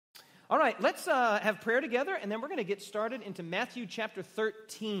All right, let's have prayer together, and then we're going to get started into Matthew chapter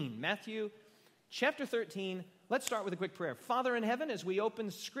 13. Matthew chapter 13. Let's start with a quick prayer. Father in heaven, as we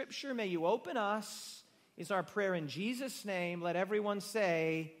open Scripture, may you open us, is our prayer in Jesus' name. Let everyone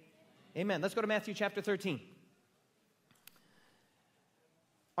say, amen. Let's go to Matthew chapter 13.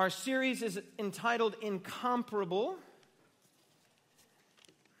 Our series is entitled Incomparable,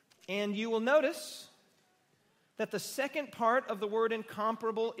 and you will notice that the second part of the word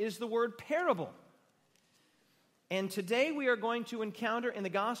incomparable is the word parable. And today we are going to encounter in the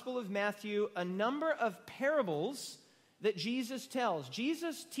Gospel of Matthew a number of parables that Jesus tells.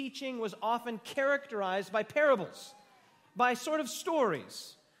 Jesus' teaching was often characterized by parables, by sort of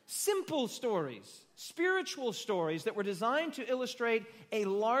stories, simple stories, spiritual stories that were designed to illustrate a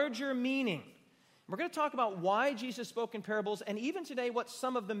larger meaning. We're going to talk about why Jesus spoke in parables, and even today what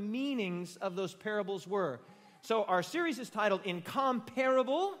some of the meanings of those parables were. So our series is titled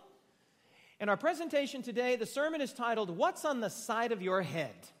Incomparable, and our presentation today, the sermon is titled, What's on the Side of Your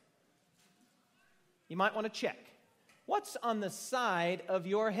Head? You might want to check. What's on the side of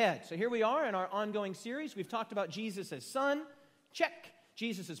your head? So here we are in our ongoing series. We've talked about Jesus as son, check.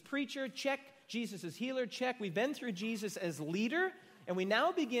 Jesus as preacher, check. Jesus as healer, check. We've been through Jesus as leader, and we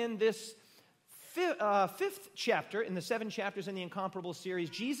now begin this fifth chapter in the 7 chapters in the Incomparable series,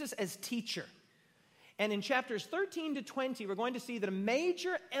 Jesus as teacher. And in chapters 13 to 20, we're going to see that a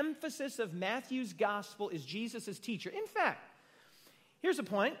major emphasis of Matthew's gospel is Jesus as teacher. In fact, here's a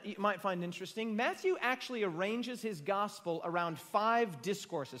point you might find interesting. Matthew actually arranges his gospel around 5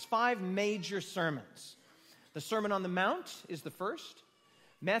 discourses, 5 major sermons. The Sermon on the Mount is the first.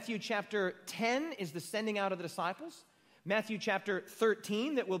 Matthew chapter 10 is the sending out of the disciples. Matthew chapter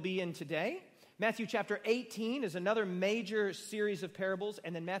 13 that we'll be in today. Matthew chapter 18 is another major series of parables,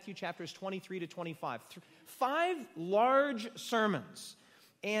 and then Matthew chapters 23 to 25. 5 large sermons,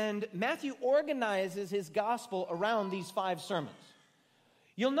 and Matthew organizes his gospel around these 5 sermons.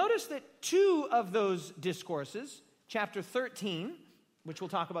 You'll notice that 2 of those discourses, chapter 13, which we'll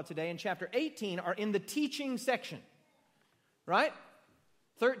talk about today, and chapter 18 are in the teaching section, right?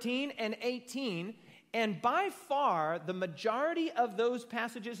 13 and 18, and by far the majority of those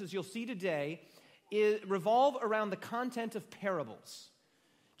passages, as you'll see today, revolve around the content of parables.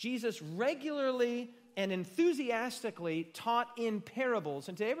 Jesus regularly and enthusiastically taught in parables,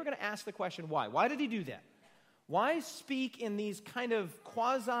 and today we're going to ask the question, why? Why did he do that? Why speak in these kind of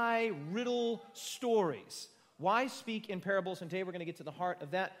quasi-riddle stories? Why speak in parables? And today we're going to get to the heart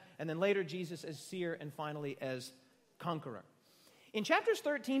of that, and then later Jesus as seer, and finally as conqueror. In chapters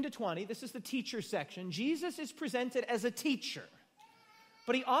 13 to 20, this is the teacher section, Jesus is presented as a teacher.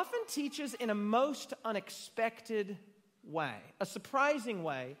 But he often teaches in a most unexpected way, a surprising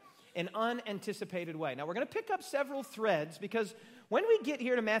way, an unanticipated way. Now, we're going to pick up several threads because when we get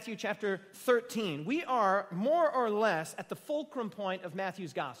here to Matthew chapter 13, we are more or less at the fulcrum point of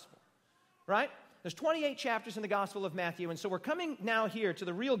Matthew's gospel, right? There's 28 chapters in the Gospel of Matthew, and so we're coming now here to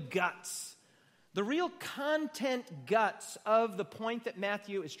the real guts, the real content guts of the point that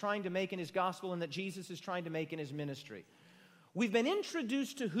Matthew is trying to make in his gospel and that Jesus is trying to make in his ministry. We've been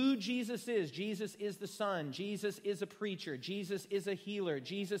introduced to who Jesus is. Jesus is the Son. Jesus is a preacher. Jesus is a healer.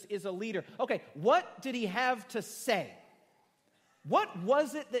 Jesus is a leader. Okay, what did he have to say? What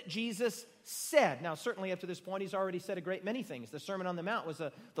was it that Jesus said? Now, certainly up to this point, he's already said a great many things. The Sermon on the Mount was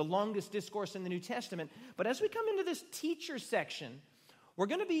the longest discourse in the New Testament. But as we come into this teacher section, we're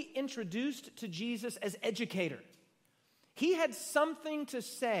going to be introduced to Jesus as educator. He had something to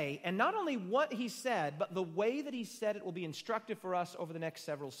say, and not only what he said, but the way that he said it will be instructive for us over the next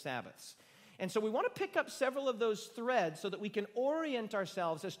several Sabbaths. And so we want to pick up several of those threads so that we can orient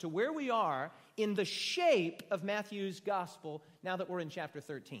ourselves as to where we are in the shape of Matthew's gospel now that we're in chapter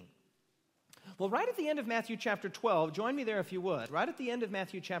 13. Well, right at the end of Matthew chapter 12, join me there if you would, right at the end of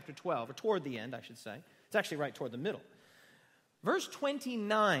Matthew chapter 12, or toward the end, I should say. It's actually right toward the middle. Verse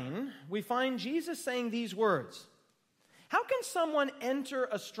 29, we find Jesus saying these words, "How can someone enter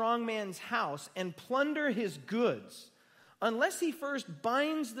a strong man's house and plunder his goods unless he first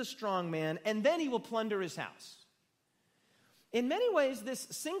binds the strong man and then he will plunder his house?" In many ways, this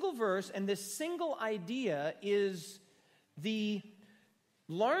single verse and this single idea is the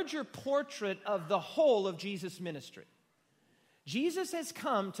larger portrait of the whole of Jesus' ministry. Jesus has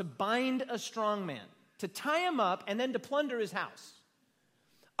come to bind a strong man, to tie him up, and then to plunder his house.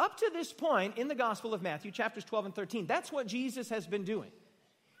 Up to this point in the Gospel of Matthew, chapters 12 and 13, that's what Jesus has been doing.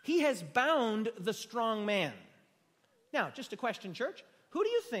 He has bound the strong man. Now, just a question, church. Who do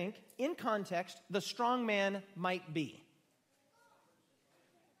you think, in context, the strong man might be?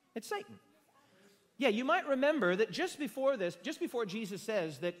 It's Satan. Yeah, you might remember that just before Jesus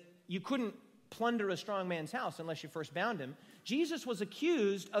says that you couldn't plunder a strong man's house unless you first bound him. Jesus was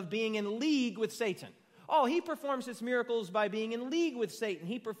accused of being in league with Satan. Oh, he performs his miracles by being in league with Satan.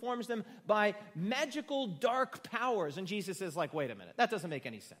 He performs them by magical dark powers. And Jesus is like, wait a minute, that doesn't make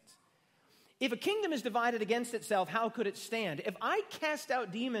any sense. If a kingdom is divided against itself, how could it stand? If I cast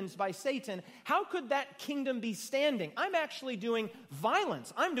out demons by Satan, how could that kingdom be standing? I'm actually doing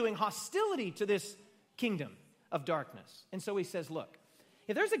violence. I'm doing hostility to this kingdom of darkness. And so he says, look,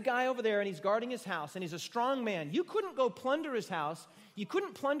 if there's a guy over there and he's guarding his house and he's a strong man, you couldn't go plunder his house. You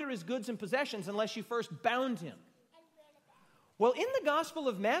couldn't plunder his goods and possessions unless you first bound him. Well, in the Gospel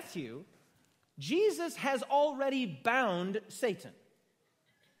of Matthew, Jesus has already bound Satan.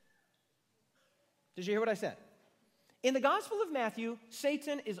 Did you hear what I said? In the Gospel of Matthew,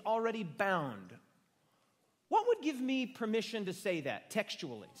 Satan is already bound. What would give me permission to say that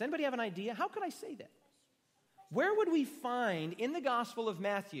textually? Does anybody have an idea? How could I say that? Where would we find in the Gospel of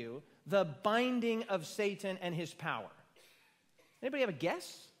Matthew the binding of Satan and his power? Anybody have a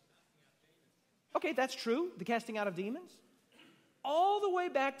guess? Okay, that's true, the casting out of demons. All the way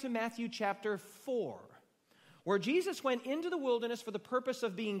back to Matthew chapter 4, where Jesus went into the wilderness for the purpose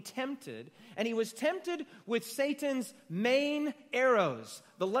of being tempted, and he was tempted with Satan's main arrows,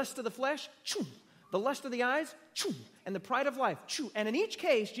 the lust of the flesh, choo, the lust of the eyes, choo, and the pride of life, choo. And in each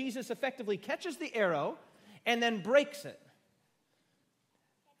case, Jesus effectively catches the arrow and then breaks it.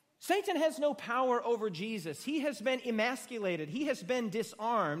 Satan has no power over Jesus. He has been emasculated. He has been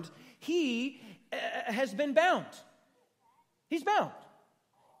disarmed. He has been bound. He's bound.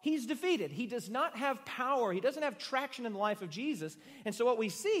 He's defeated. He does not have power. He doesn't have traction in the life of Jesus. And so what we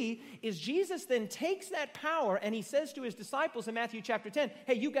see is Jesus then takes that power and he says to his disciples in Matthew chapter 10,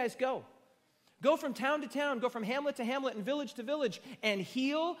 hey, you guys go. Go from town to town, go from hamlet to hamlet and village to village and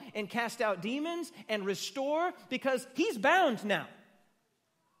heal and cast out demons and restore because he's bound now.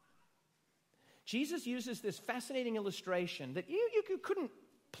 Jesus uses this fascinating illustration that you couldn't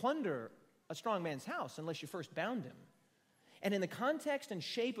plunder a strong man's house unless you first bound him. And in the context and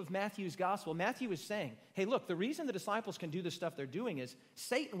shape of Matthew's gospel, Matthew is saying, hey, look, the reason the disciples can do the stuff they're doing is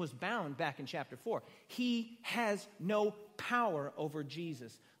Satan was bound back in chapter 4. He has no power over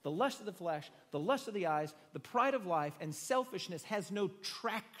Jesus. The lust of the flesh, the lust of the eyes, the pride of life, and selfishness has no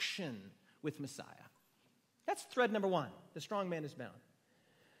traction with Messiah. That's thread number one. The strong man is bound.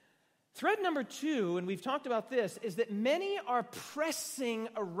 Thread number two, and we've talked about this, is that many are pressing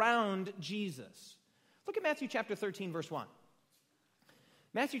around Jesus. Look at Matthew chapter 13, verse 1.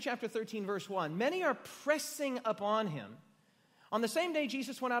 Matthew chapter 13, verse 1. Many are pressing upon him. On the same day,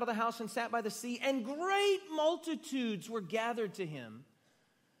 Jesus went out of the house and sat by the sea, and great multitudes were gathered to him,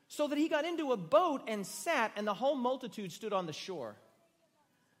 so that he got into a boat and sat, and the whole multitude stood on the shore.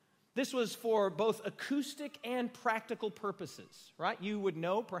 This was for both acoustic and practical purposes, right? You would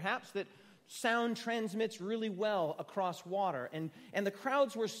know, perhaps, that sound transmits really well across water. And the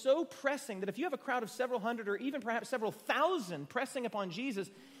crowds were so pressing that if you have a crowd of several hundred or even perhaps several thousand pressing upon Jesus,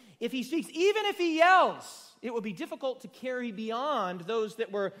 if he speaks, even if he yells, it would be difficult to carry beyond those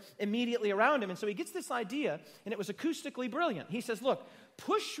that were immediately around him. And so he gets this idea, and it was acoustically brilliant. He says, look,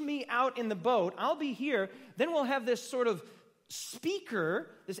 push me out in the boat. I'll be here. Then we'll have this sort of speaker,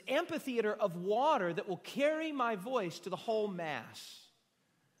 this amphitheater of water that will carry my voice to the whole mass.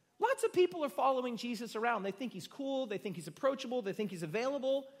 Lots of people are following Jesus around. They think he's cool. They think he's approachable. They think he's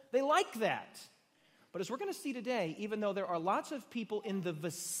available. They like that. But as we're going to see today, even though there are lots of people in the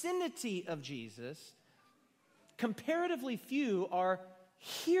vicinity of Jesus, comparatively few are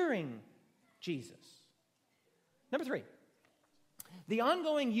hearing Jesus. Number three, the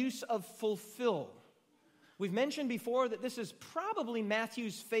ongoing use of fulfill. We've mentioned before that this is probably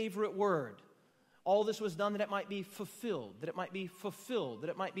Matthew's favorite word. All this was done that it might be fulfilled, that it might be fulfilled, that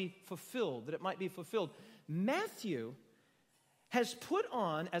it might be fulfilled, that it might be fulfilled. Matthew has put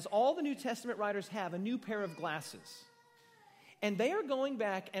on, as all the New Testament writers have, a new pair of glasses. And they are going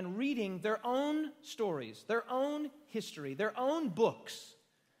back and reading their own stories, their own history, their own books.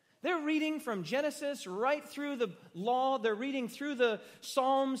 They're reading from Genesis right through the law. They're reading through the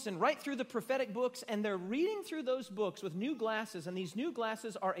Psalms and right through the prophetic books. And they're reading through those books with new glasses. And these new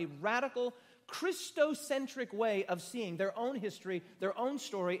glasses are a radical, Christocentric way of seeing their own history, their own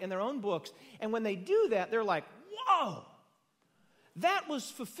story, and their own books. And when they do that, they're like, whoa! That was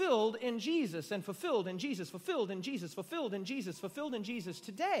fulfilled in Jesus, and fulfilled in Jesus, fulfilled in Jesus, fulfilled in Jesus, fulfilled in Jesus.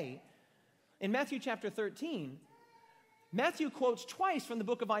 Today, in Matthew chapter 13, Matthew quotes twice from the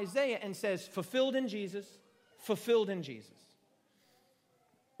book of Isaiah and says, fulfilled in Jesus, fulfilled in Jesus.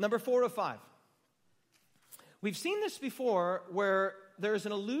 Number 4 of 5. We've seen this before where there's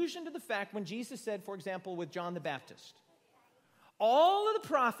an allusion to the fact when Jesus said, for example, with John the Baptist, All of the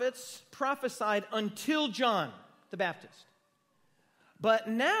prophets prophesied until John the Baptist. But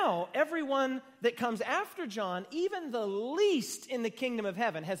now, everyone that comes after John, even the least in the kingdom of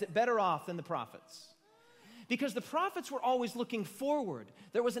heaven, has it better off than the prophets. Because the prophets were always looking forward.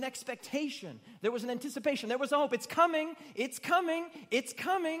 There was an expectation. There was an anticipation. There was a hope. It's coming. It's coming. It's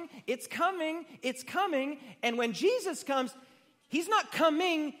coming. It's coming. It's coming. And when Jesus comes, he's not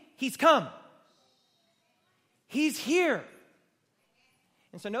coming. He's come. He's here.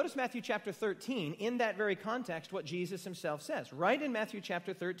 And so notice Matthew chapter 13, in that very context, what Jesus himself says. Right in Matthew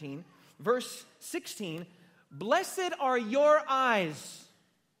chapter 13, verse 16, "Blessed are your eyes,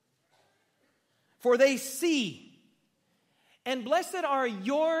 for they see. And blessed are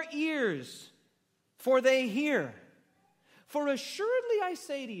your ears, for they hear. For assuredly I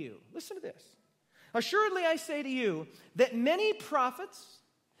say to you," listen to this, "assuredly I say to you that many prophets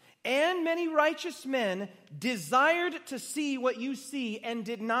and many righteous men desired to see what you see and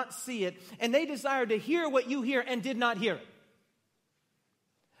did not see it, and they desired to hear what you hear and did not hear it."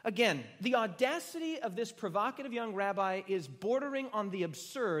 Again, the audacity of this provocative young rabbi is bordering on the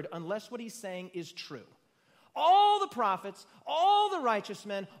absurd unless what he's saying is true. All the prophets, all the righteous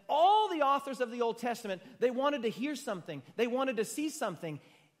men, all the authors of the Old Testament, they wanted to hear something, they wanted to see something,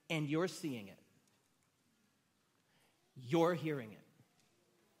 and you're seeing it. You're hearing it.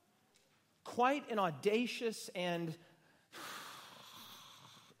 Quite an audacious and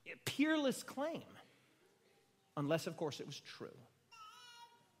peerless claim, unless, of course, it was true.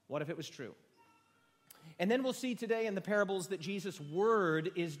 What if it was true? And then we'll see today in the parables that Jesus'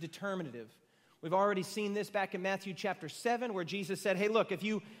 word is determinative. We've already seen this back in Matthew chapter 7, where Jesus said, "Hey, look, if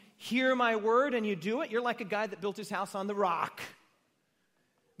you hear my word and you do it, you're like a guy that built his house on the rock.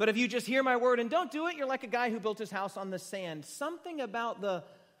 But if you just hear my word and don't do it, you're like a guy who built his house on the sand." Something about the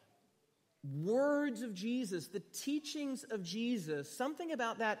words of Jesus, the teachings of Jesus, something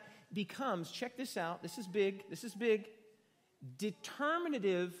about that becomes, check this out, this is big,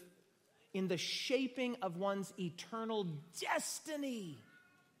 determinative in the shaping of one's eternal destiny.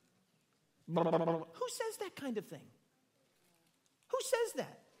 Who says that kind of thing? Who says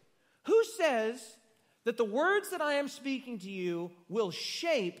that? Who says that the words that I am speaking to you will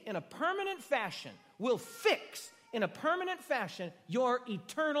shape in a permanent fashion, will fix in a permanent fashion your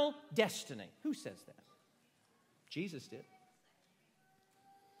eternal destiny? Who says that? Jesus did.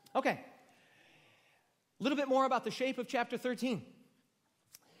 Okay. A little bit more about the shape of chapter 13.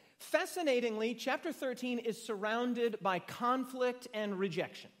 Fascinatingly, chapter 13 is surrounded by conflict and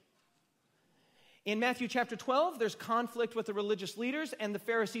rejection. In Matthew chapter 12, there's conflict with the religious leaders, and the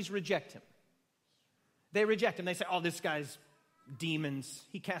Pharisees reject him. They reject him. They say, "Oh, this guy's demons.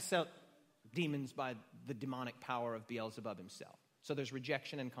 He casts out demons by the demonic power of Beelzebub himself." So there's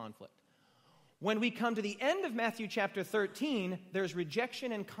rejection and conflict. When we come to the end of Matthew chapter 13, there's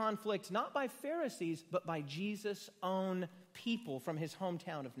rejection and conflict not by Pharisees, but by Jesus' own people from his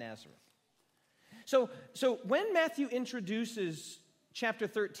hometown of Nazareth. So when Matthew introduces chapter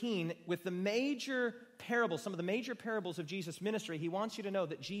 13 with the major parables, some of the major parables of Jesus' ministry, he wants you to know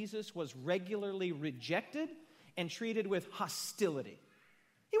that Jesus was regularly rejected and treated with hostility.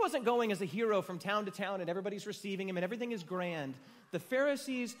 He wasn't going as a hero from town to town and everybody's receiving him and everything is grand. The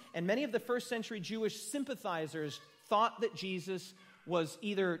Pharisees and many of the first century Jewish sympathizers thought that Jesus was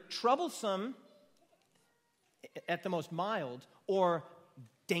either troublesome at the most mild or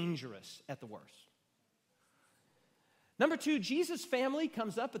dangerous at the worst. Number two, Jesus' family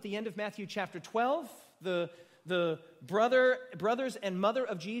comes up at the end of Matthew chapter 12. The brothers and mother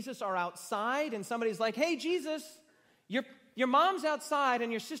of Jesus are outside and somebody's like, "Hey, Jesus, your mom's outside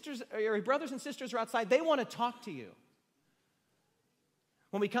and your brothers and sisters are outside. They want to talk to you."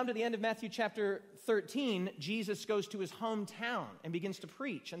 When we come to the end of Matthew chapter 13, Jesus goes to his hometown and begins to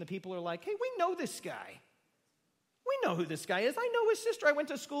preach. And the people are like, "Hey, we know this guy. We know who this guy is. I know his sister. I went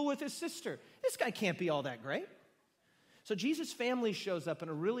to school with his sister. This guy can't be all that great." So Jesus' family shows up in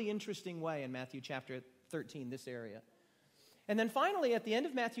a really interesting way in Matthew chapter 13, this area. And then finally, at the end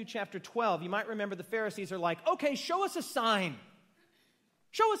of Matthew chapter 12, you might remember the Pharisees are like, "Okay, show us a sign.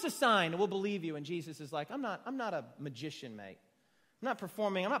 Show us a sign and we'll believe you." And Jesus is like, I'm not a magician, mate. I'm not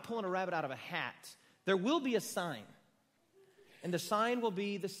performing. I'm not pulling a rabbit out of a hat. There will be a sign. And the sign will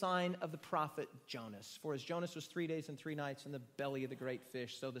be the sign of the prophet Jonas. For as Jonas was 3 days and 3 nights in the belly of the great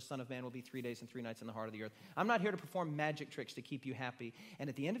fish, so the Son of Man will be 3 days and 3 nights in the heart of the earth. I'm not here to perform magic tricks to keep you happy. And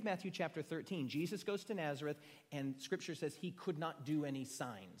at the end of Matthew chapter 13, Jesus goes to Nazareth, and Scripture says he could not do any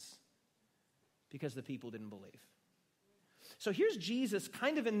signs because the people didn't believe. So here's Jesus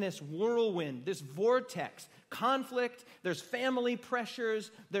kind of in this whirlwind, this vortex, conflict, there's family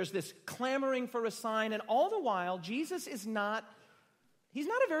pressures, there's this clamoring for a sign, and all the while, Jesus is not he's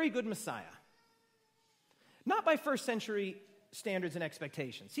not a very good Messiah. Not by first century standards and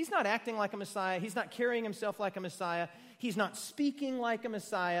expectations. He's not acting like a Messiah. He's not carrying himself like a Messiah. He's not speaking like a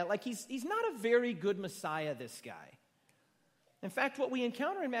Messiah. Like he's not a very good Messiah, this guy. In fact, what we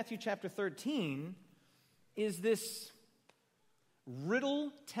encounter in Matthew chapter 13 is this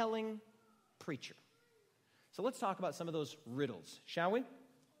riddle-telling preacher. So let's talk about some of those riddles, shall we?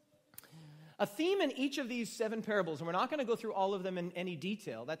 A theme in each of these 7 parables, and we're not going to go through all of them in any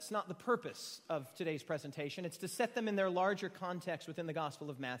detail. That's not the purpose of today's presentation. It's to set them in their larger context within the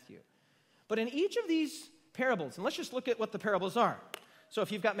Gospel of Matthew. But in each of these parables, and let's just look at what the parables are. So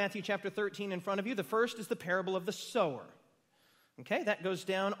if you've got Matthew chapter 13 in front of you, the first is the parable of the sower. Okay, that goes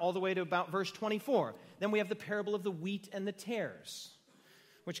down all the way to about verse 24. Then we have the parable of the wheat and the tares,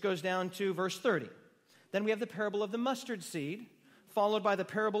 which goes down to verse 30. Then we have the parable of the mustard seed, followed by the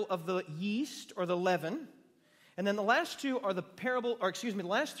parable of the yeast or the leaven. And then the last 3 are the parable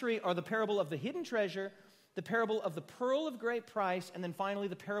of the hidden treasure, the parable of the pearl of great price, and then finally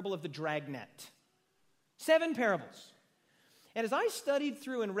the parable of the dragnet. 7 parables. And as I studied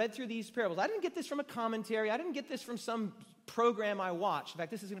through and read through these parables, I didn't get this from a commentary. I didn't get this from some program I watched. In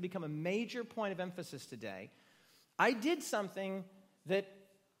fact, this is going to become a major point of emphasis today. I did something that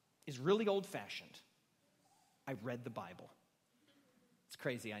is really old-fashioned. I read the Bible. It's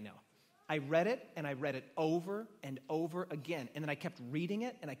crazy, I know. I read it, and I read it over and over again. And then I kept reading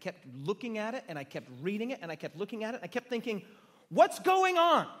it, and I kept looking at it, and I kept reading it, and I kept looking at it. I kept thinking, what's going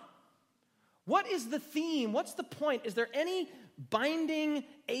on? What is the theme? What's the point? Is there any binding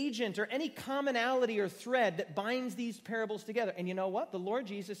agent or any commonality or thread that binds these parables together? And you know what? The Lord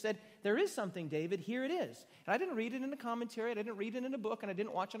Jesus said, there is something, David. Here it is. And I didn't read it in a commentary. I didn't read it in a book, and I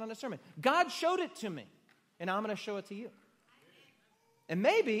didn't watch it on a sermon. God showed it to me, and I'm going to show it to you. And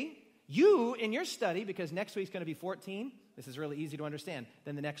maybe you, in your study, because next week's going to be 14, this is really easy to understand.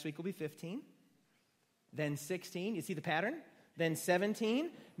 Then the next week will be 15, then 16. You see the pattern? Then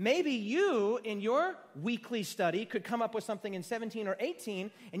 17. Maybe you, in your weekly study, could come up with something in 17 or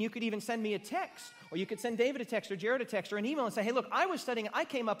 18, and you could even send me a text, or you could send David a text, or Jared a text, or an email and say, hey, look, I was studying it, I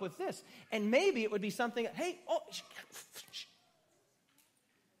came up with this. And maybe it would be something,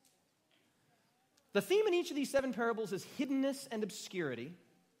 The theme in each of these 7 parables is hiddenness and obscurity,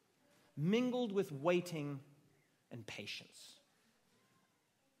 mingled with waiting and patience.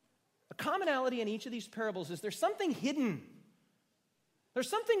 A commonality in each of these parables is there's something hidden. There's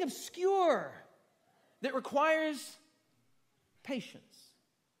something obscure that requires patience,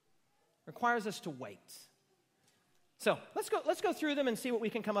 requires us to wait. So let's go through them and see what we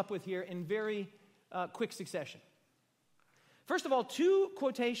can come up with here in very quick succession. First of all, 2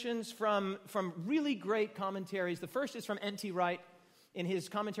 quotations from really great commentaries. The first is from N.T. Wright in his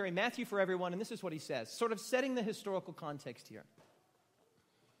commentary, Matthew for Everyone, and this is what he says, sort of setting the historical context here.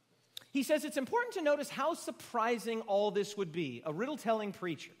 He says, it's important to notice how surprising all this would be, a riddle-telling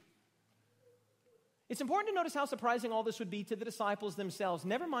preacher. It's important to notice how surprising all this would be to the disciples themselves,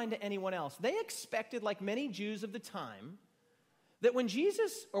 never mind to anyone else. They expected, like many Jews of the time, that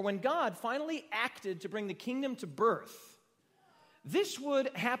when God finally acted to bring the kingdom to birth, this would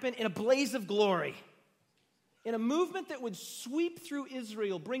happen in a blaze of glory, in a movement that would sweep through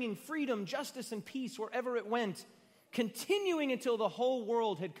Israel, bringing freedom, justice, and peace wherever it went, continuing until the whole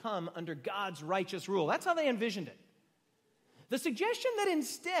world had come under God's righteous rule. That's how they envisioned it. The suggestion that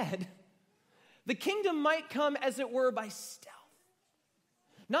instead, the kingdom might come, as it were, by stealth.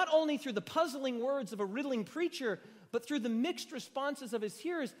 Not only through the puzzling words of a riddling preacher, but through the mixed responses of his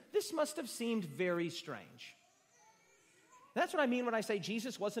hearers, this must have seemed very strange. That's what I mean when I say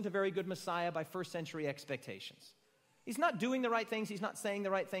Jesus wasn't a very good Messiah by first century expectations. He's not doing the right things. He's not saying the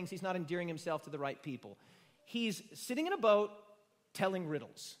right things. He's not endearing himself to the right people. He's sitting in a boat telling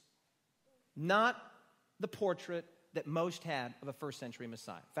riddles, not the portrait that most had of a first century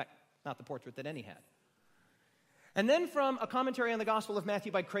Messiah. In fact, not the portrait that any had. And then from a commentary on the Gospel of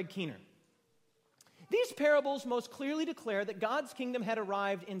Matthew by Craig Keener. These parables most clearly declare that God's kingdom had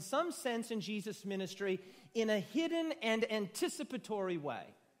arrived in some sense in Jesus' ministry in a hidden and anticipatory way.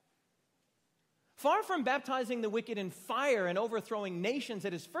 Far from baptizing the wicked in fire and overthrowing nations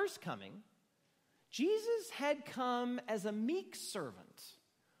at his first coming, Jesus had come as a meek servant,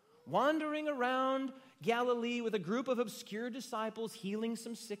 wandering around Galilee with a group of obscure disciples, healing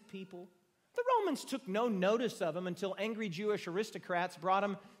some sick people. The Romans took no notice of him until angry Jewish aristocrats brought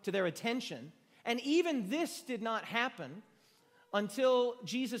him to their attention. And even this did not happen until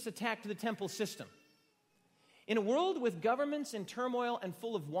Jesus attacked the temple system. In a world with governments in turmoil and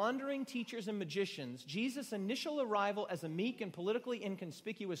full of wandering teachers and magicians, Jesus' initial arrival as a meek and politically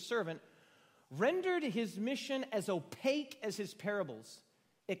inconspicuous servant rendered his mission as opaque as his parables,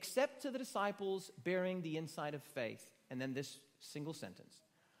 except to the disciples bearing the insight of faith. And then this single sentence.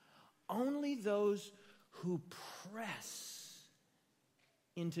 Only those who press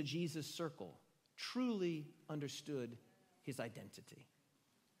into Jesus' circle truly understood his identity.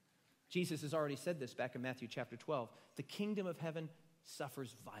 Jesus has already said this back in Matthew chapter 12. The kingdom of heaven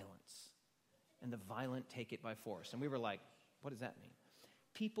suffers violence, and the violent take it by force. And we were like, what does that mean?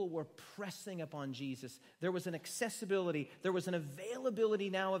 People were pressing upon Jesus. There was an accessibility. There was an availability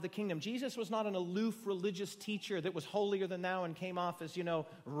now of the kingdom. Jesus was not an aloof religious teacher that was holier than thou and came off as,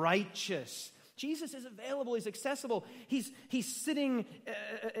 righteous. Jesus is available. He's accessible. He's sitting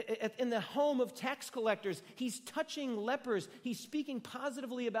in the home of tax collectors. He's touching lepers. He's speaking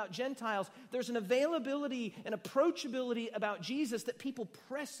positively about Gentiles. There's an availability and approachability about Jesus that people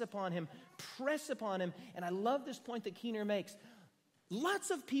press upon him. And I love this point that Keener makes.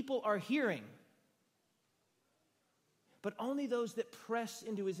 Lots of people are hearing, but only those that press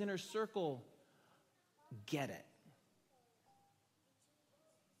into his inner circle get it.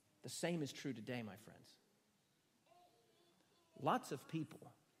 The same is true today, my friends. Lots of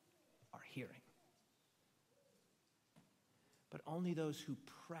people are hearing, but only those who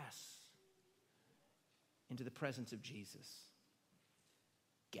press into the presence of Jesus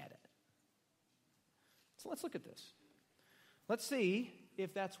get it. So let's look at this. Let's see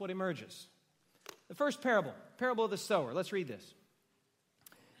if that's what emerges. The first parable of the sower. Let's read this.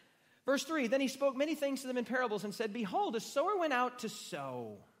 Verse 3, then he spoke many things to them in parables and said, behold, a sower went out to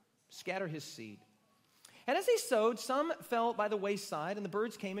sow, scatter his seed. And as he sowed, some fell by the wayside, and the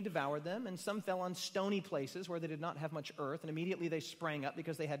birds came and devoured them, and some fell on stony places where they did not have much earth, and immediately they sprang up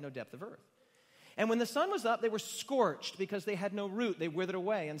because they had no depth of earth. And when the sun was up, they were scorched because they had no root. They withered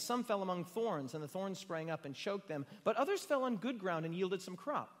away. And some fell among thorns, and the thorns sprang up and choked them. But others fell on good ground and yielded some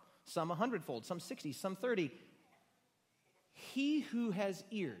crop. Some 100-fold, some 60, some 30. He who has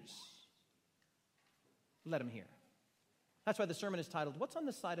ears, let him hear. That's why the sermon is titled, What's on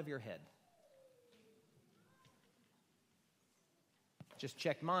the Side of Your Head? Just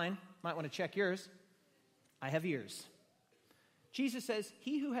checked mine. Might want to check yours. I have ears. Jesus says,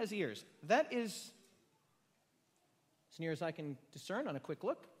 he who has ears. That is, as near as I can discern on a quick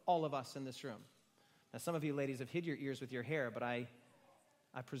look, all of us in this room. Now, some of you ladies have hid your ears with your hair, but I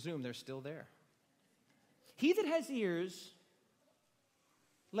presume they're still there. He that has ears,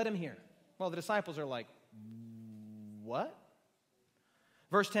 let him hear. Well, the disciples are like, what?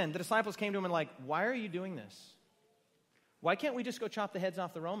 Verse 10, the disciples came to him and like, why are you doing this? Why can't we just go chop the heads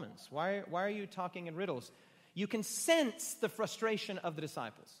off the Romans? Why are you talking in riddles? You can sense the frustration of the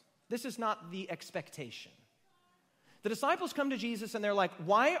disciples. This is not the expectation. The disciples come to Jesus and they're like,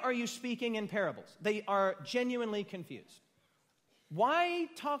 why are you speaking in parables? They are genuinely confused. Why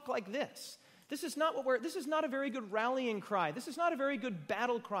talk like this? This is not a very good rallying cry. This is not a very good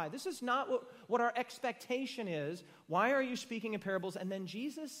battle cry. This is not what our expectation is. Why are you speaking in parables? And then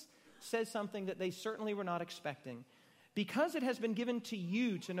Jesus says something that they certainly were not expecting. Because it has been given to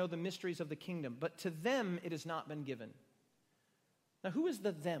you to know the mysteries of the kingdom, but to them it has not been given. Now, who is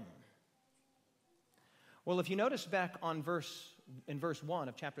the them? Well, if you notice back in verse 1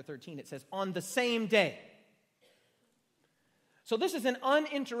 of chapter 13, it says, on the same day. So this is an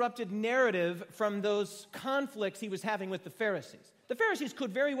uninterrupted narrative from those conflicts he was having with the Pharisees. The Pharisees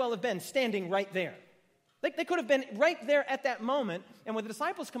could very well have been standing right there. They could have been right there at that moment, and when the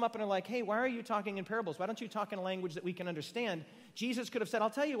disciples come up and are like, hey, why are you talking in parables? Why don't you talk in a language that we can understand? Jesus could have said, I'll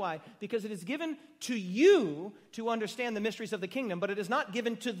tell you why. Because it is given to you to understand the mysteries of the kingdom, but it is not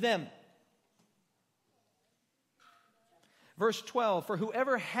given to them. Verse 12, for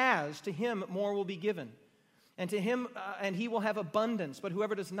whoever has, to him more will be given. And to him, and he will have abundance. But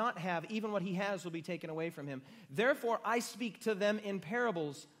whoever does not have, even what he has will be taken away from him. Therefore, I speak to them in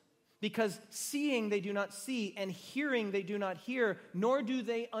parables, because seeing they do not see, and hearing they do not hear, nor do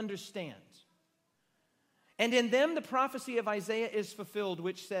they understand. And in them the prophecy of Isaiah is fulfilled,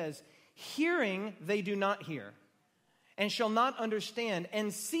 which says, hearing they do not hear, and shall not understand,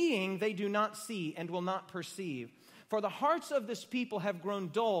 and seeing they do not see, and will not perceive. For the hearts of this people have grown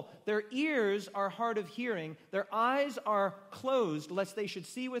dull, their ears are hard of hearing, their eyes are closed, lest they should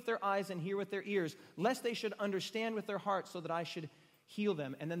see with their eyes and hear with their ears, lest they should understand with their hearts, so that I should heal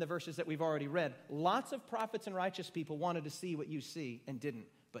them. And then the verses that we've already read. Lots of prophets and righteous people wanted to see what you see and didn't,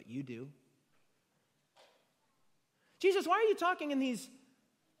 but you do. Jesus, why are you talking in these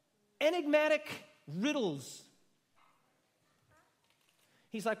enigmatic riddles?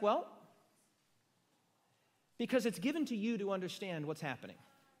 He's like, well, because it's given to you to understand what's happening.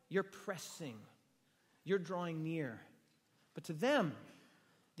 You're pressing. You're drawing near. But to them,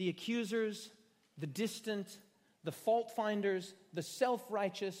 the accusers, the distant, the fault finders, the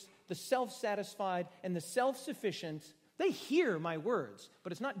self-righteous, the self-satisfied, and the self-sufficient, they hear my words,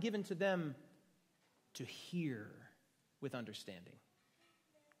 but it's not given to them to hear with understanding.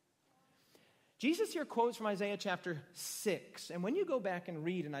 Jesus here quotes from Isaiah chapter 6. And when you go back and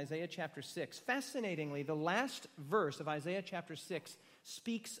read in Isaiah chapter 6, fascinatingly, the last verse of Isaiah chapter 6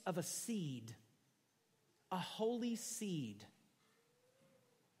 speaks of a seed, a holy seed.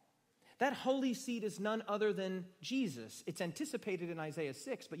 That holy seed is none other than Jesus. It's anticipated in Isaiah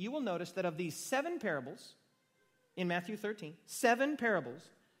 6, but you will notice that of these 7 parables in Matthew 13, 7 parables,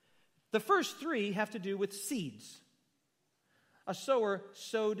 the first 3 have to do with seeds. A sower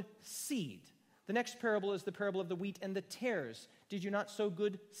sowed seed. The next parable is the parable of the wheat and the tares. Did you not sow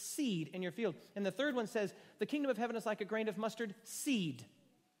good seed in your field? And the third one says, the kingdom of heaven is like a grain of mustard seed.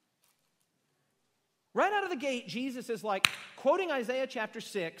 Right out of the gate, Jesus is like quoting Isaiah chapter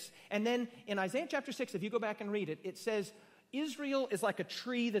 6. And then in Isaiah chapter 6, if you go back and read it, it says, Israel is like a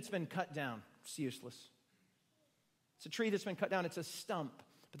tree that's been cut down. It's useless. It's a tree that's been cut down. It's a stump.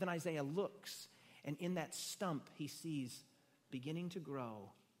 But then Isaiah looks, and in that stump, he sees beginning to grow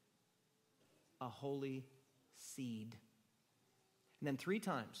a holy seed. And then 3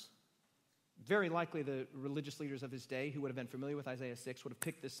 times, very likely the religious leaders of his day who would have been familiar with Isaiah 6 would have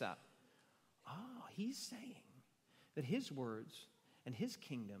picked this up. Oh, he's saying that his words and his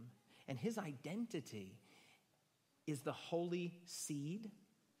kingdom and his identity is the holy seed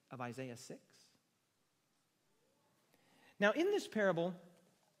of Isaiah 6. Now, in this parable,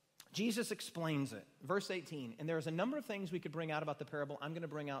 Jesus explains it. Verse 18, and there's a number of things we could bring out about the parable. I'm going to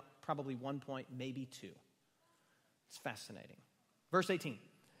bring out probably 1 point, maybe 2. It's fascinating. Verse 18,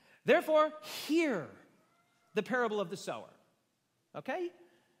 therefore, hear the parable of the sower. Okay?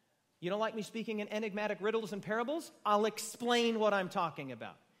 You don't like me speaking in enigmatic riddles and parables? I'll explain what I'm talking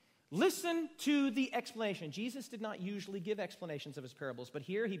about. Listen to the explanation. Jesus did not usually give explanations of his parables, but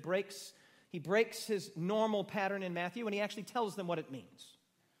here he breaks his normal pattern in Matthew, and he actually tells them what it means.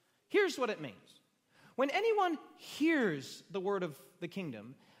 Here's what it means. When anyone hears the word of the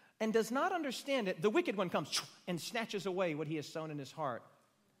kingdom and does not understand it, the wicked one comes and snatches away what he has sown in his heart.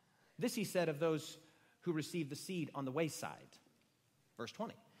 This he said of those who receive the seed on the wayside. Verse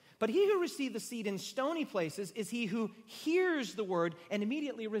 20. But he who received the seed in stony places is he who hears the word and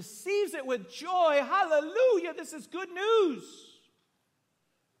immediately receives it with joy. Hallelujah, this is good news.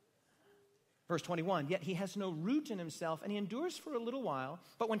 Verse 21, yet he has no root in himself, and he endures for a little while.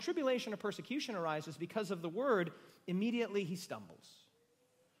 But when tribulation or persecution arises because of the word, immediately he stumbles.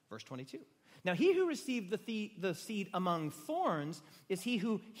 Verse 22, now he who received the seed among thorns is he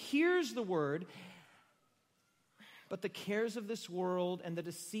who hears the word, but the cares of this world and the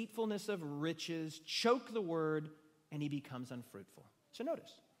deceitfulness of riches choke the word, and he becomes unfruitful. So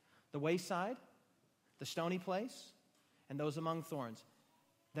notice, the wayside, the stony place, and those among thorns.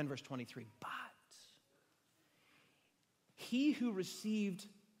 Then verse 23, but he who received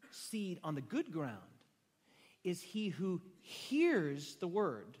seed on the good ground is he who hears the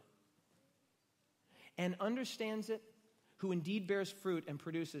word and understands it, who indeed bears fruit and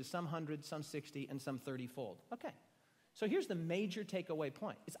produces some 100, some 60, and some 30-fold. Okay, so here's the major takeaway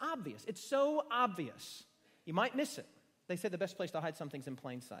point. It's obvious. It's so obvious. You might miss it. They say the best place to hide something's in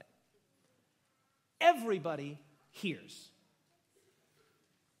plain sight. Everybody hears.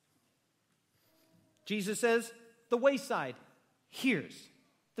 Jesus says, the wayside hears.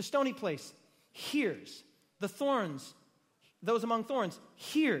 The stony place hears. The thorns, those among thorns,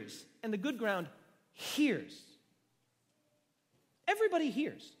 hears. And the good ground hears. Everybody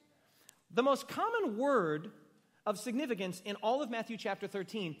hears. The most common word of significance in all of Matthew chapter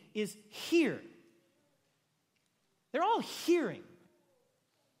 13 is hear. They're all hearing.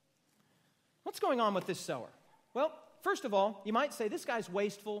 What's going on with this sower? Well, first of all, you might say this guy's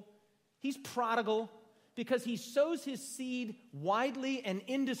wasteful. He's prodigal because he sows his seed widely and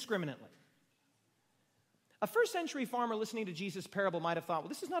indiscriminately. A first century farmer listening to Jesus' parable might have thought, well,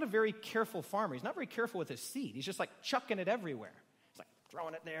 this is not a very careful farmer. He's not very careful with his seed. He's just like chucking it everywhere. He's like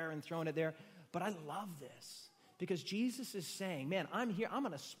throwing it there and throwing it there. But I love this because Jesus is saying, man, I'm here. I'm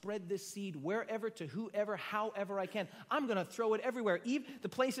going to spread this seed wherever, to whoever, however I can. I'm going to throw it everywhere. Even the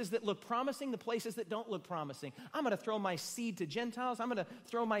places that look promising, the places that don't look promising. I'm going to throw my seed to Gentiles. I'm going to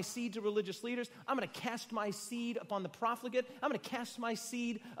throw my seed to religious leaders. I'm going to cast my seed upon the profligate. I'm going to cast my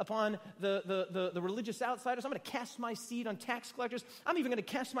seed upon the religious outsiders. I'm going to cast my seed on tax collectors. I'm even going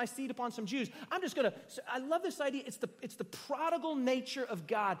to cast my seed upon some Jews. I love this idea. It's the prodigal nature of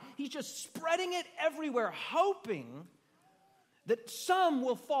God. He's just spreading it everywhere, hoping that some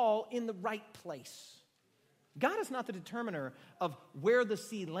will fall in the right place. God is not the determiner of where the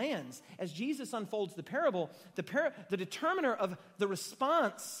seed lands. As Jesus unfolds the parable, the determiner of the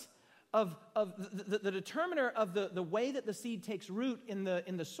response of the determiner of the way that the seed takes root in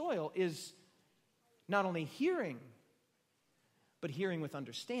the soil is not only hearing, but hearing with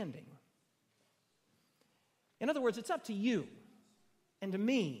understanding. In other words, it's up to you and to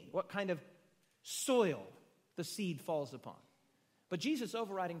me what kind of soil the seed falls upon. But Jesus'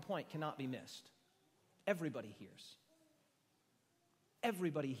 overriding point cannot be missed. Everybody hears.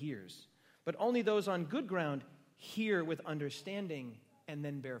 Everybody hears. But only those on good ground hear with understanding and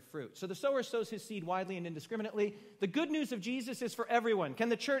then bear fruit. So the sower sows his seed widely and indiscriminately. The good news of Jesus is for everyone. Can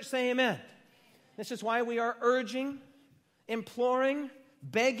the church say amen? This is why we are urging, imploring,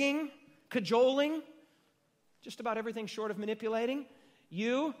 begging, cajoling, just about everything short of manipulating,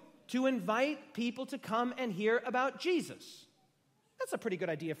 you to invite people to come and hear about Jesus. That's a pretty good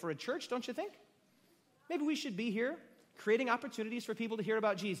idea for a church, don't you think? Maybe we should be here creating opportunities for people to hear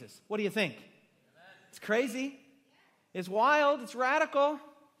about Jesus. What do you think? Amen. It's crazy. It's wild. It's radical.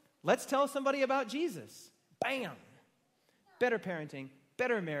 Let's tell somebody about Jesus. Bam. Better parenting,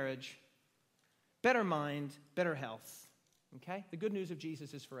 better marriage, better mind, better health. Okay? The good news of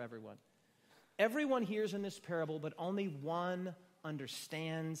Jesus is for everyone. Everyone hears in this parable, but only one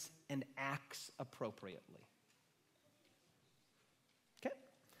understands and acts appropriately. Okay?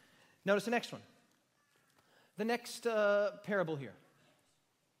 Notice the next one. The next parable here.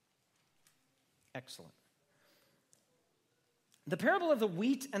 Excellent. The parable of the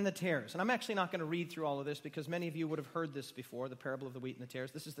wheat and the tares. And I'm actually not going to read through all of this because many of you would have heard this before, the parable of the wheat and the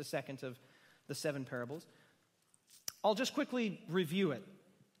tares. This is the second of the 7 parables. I'll just quickly review it.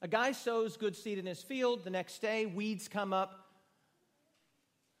 A guy sows good seed in his field. The next day, weeds come up.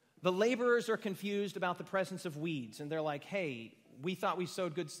 The laborers are confused about the presence of weeds. And they're like, hey, we thought we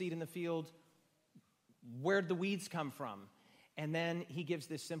sowed good seed in the field. Where'd the weeds come from? And then he gives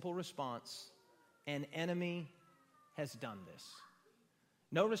this simple response: an enemy has done this.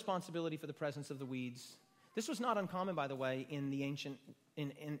 No responsibility for the presence of the weeds. This was not uncommon, by the way, in the ancient,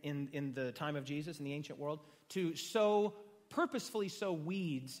 in the time of Jesus, in the ancient world, to purposefully sow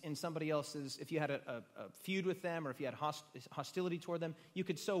weeds in somebody else's. If you had a feud with them or if you had hostility toward them, you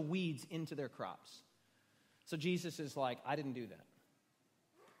could sow weeds into their crops. So Jesus is like, I didn't do that.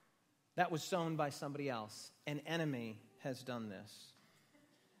 That was sown by somebody else. An enemy has done this.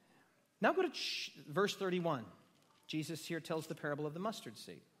 Now go to verse 31. Jesus here tells the parable of the mustard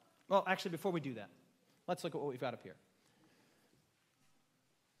seed. Well, actually, before we do that, let's look at what we've got up here.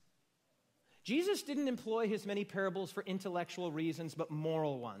 Jesus didn't employ his many parables for intellectual reasons, but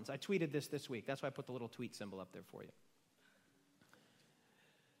moral ones. I tweeted this week. That's why I put the little tweet symbol up there for you.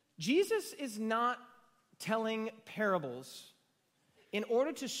 Jesus is not telling parables in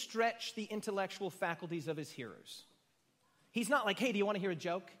order to stretch the intellectual faculties of his hearers. He's not like, hey, do you want to hear a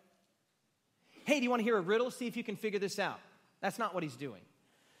joke? Hey, do you want to hear a riddle? See if you can figure this out. That's not what he's doing.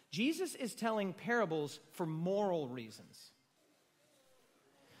 Jesus is telling parables for moral reasons.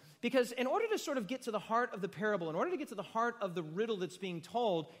 Because in order to sort of get to the heart of the parable, in order to get to the heart of the riddle that's being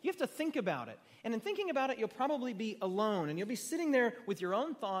told, you have to think about it. And in thinking about it, you'll probably be alone. And you'll be sitting there with your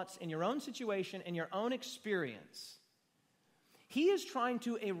own thoughts and your own situation and your own experience. He is trying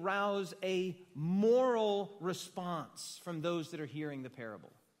to arouse a moral response from those that are hearing the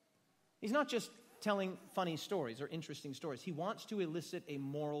parable. He's not just telling funny stories or interesting stories. He wants to elicit a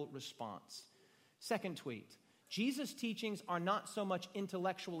moral response. Second tweet. Jesus' teachings are not so much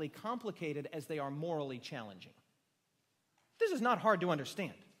intellectually complicated as they are morally challenging. This is not hard to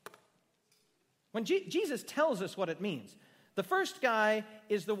understand. When Jesus tells us what it means, the first guy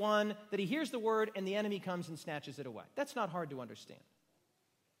is the one that he hears the word and the enemy comes and snatches it away. That's not hard to understand.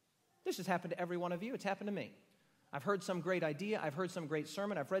 This has happened to every one of you. It's happened to me. I've heard some great idea. I've heard some great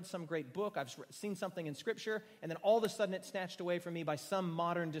sermon. I've read some great book. I've seen something in Scripture, and then all of a sudden it's snatched away from me by some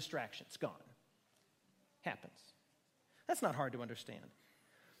modern distraction. It's gone. Happens. That's not hard to understand.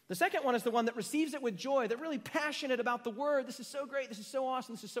 The second one is the one that receives it with joy. They're really passionate about the word. This is so great. This is so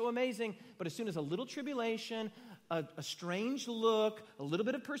awesome. This is so amazing. But as soon as a little tribulation, a strange look, a little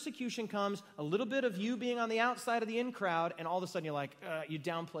bit of persecution comes, a little bit of you being on the outside of the in crowd, and all of a sudden you're like, you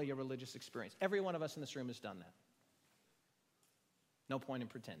downplay your religious experience. Every one of us in this room has done that. No point in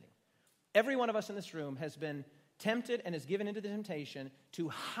pretending. Every one of us in this room has been tempted and has given into the temptation to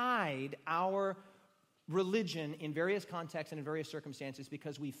hide our religion in various contexts and in various circumstances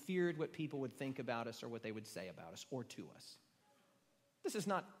because we feared what people would think about us or what they would say about us or to us. This is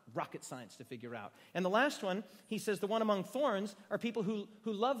not rocket science to figure out. And the last one, he says, the one among thorns are people who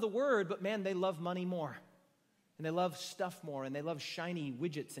love the word, but man, they love money more. And they love stuff more, and they love shiny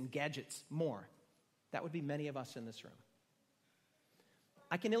widgets and gadgets more. That would be many of us in this room.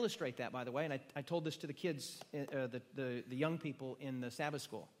 I can illustrate that, by the way, and I told this to the kids, the young people in the Sabbath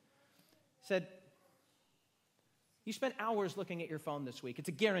school. Said, you spent hours looking at your phone this week. It's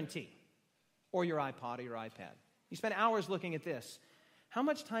a guarantee. Or your iPod or your iPad. You spent hours looking at this. How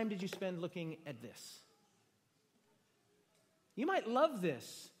much time did you spend looking at this? You might love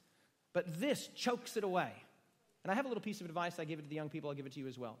this, but this chokes it away. And I have a little piece of advice. I give it to the young people. I'll give it to you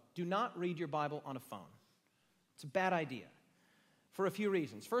as well. Do not read your Bible on a phone. It's a bad idea for a few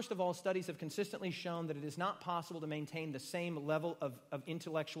reasons. First of all, studies have consistently shown that it is not possible to maintain the same level of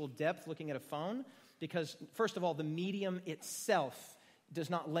intellectual depth looking at a phone because, first of all, the medium itself does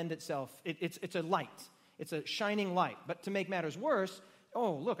not lend itself. It's a light. It's a shining light. But to make matters worse,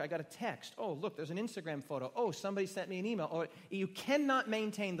 oh, look, I got a text. Oh, look, there's an Instagram photo. Oh, somebody sent me an email. Oh, you cannot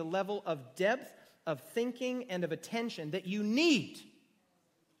maintain the level of depth, of thinking, and of attention that you need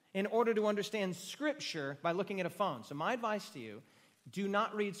in order to understand Scripture by looking at a phone. So my advice to you, do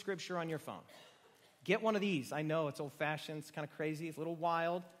not read Scripture on your phone. Get one of these. I know it's old-fashioned. It's kind of crazy. It's a little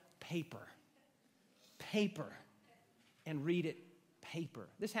wild. Paper. And read it paper.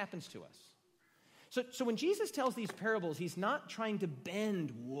 This happens to us. So when Jesus tells these parables, he's not trying to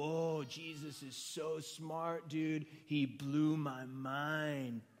bend. Whoa, Jesus is so smart, dude. He blew my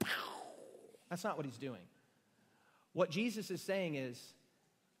mind. That's not what he's doing. What Jesus is saying is,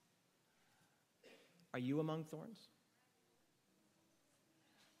 are you among thorns?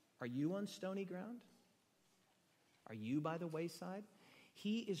 Are you on stony ground? Are you by the wayside?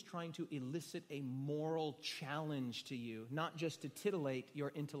 He is trying to elicit a moral challenge to you, not just to titillate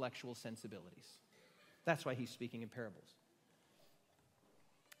your intellectual sensibilities. That's why he's speaking in parables.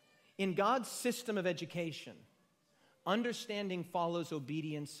 In God's system of education, understanding follows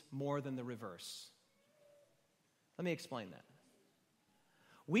obedience more than the reverse. Let me explain that.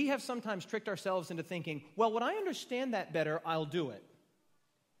 We have sometimes tricked ourselves into thinking, well, when I understand that better, I'll do it.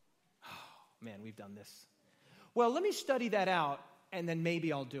 Oh, man, we've done this. Well, let me study that out, and then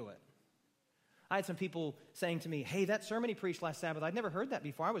maybe I'll do it. I had some people saying to me, hey, that sermon he preached last Sabbath, I'd never heard that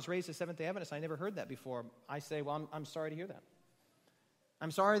before. I was raised a Seventh-day Adventist. I never heard that before. I say, well, I'm sorry to hear that.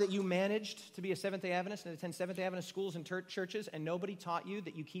 I'm sorry that you managed to be a Seventh-day Adventist and attend Seventh-day Adventist schools and churches, and nobody taught you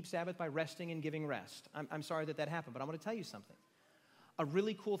that you keep Sabbath by resting and giving rest. I'm sorry that happened, but I'm going to tell you something. A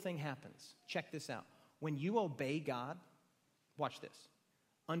really cool thing happens. Check this out. When you obey God, watch this,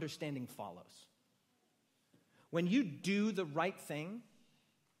 understanding follows. When you do the right thing,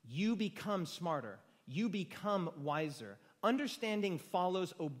 you become smarter. You become wiser. Understanding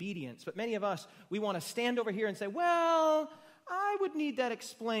follows obedience. But many of us, we want to stand over here and say, well, I would need that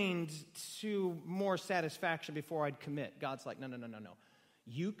explained to more satisfaction before I'd commit. God's like, no.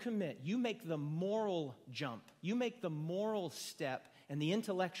 You commit. You make the moral jump. You make the moral step, and the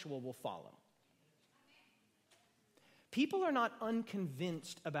intellectual will follow. People are not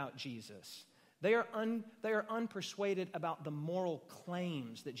unconvinced about Jesus. They are unpersuaded about the moral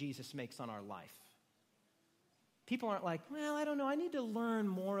claims that Jesus makes on our life. People aren't like, well, I don't know. I need to learn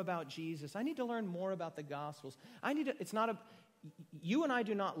more about Jesus. I need to learn more about the Gospels. You and I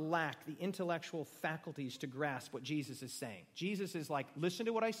do not lack the intellectual faculties to grasp what Jesus is saying. Jesus is like, listen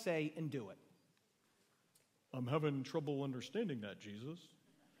to what I say and do it. I'm having trouble understanding that, Jesus.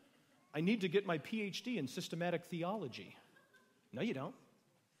 I need to get my PhD in systematic theology. No, you don't.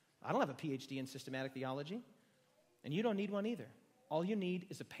 I don't have a PhD in systematic theology, and you don't need one either. All you need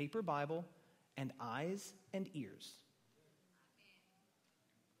is a paper Bible and eyes and ears.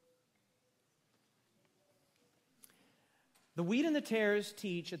 The wheat and the tares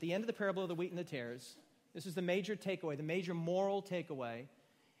teach, at the end of the parable of the wheat and the tares, this is the major takeaway, the major moral takeaway,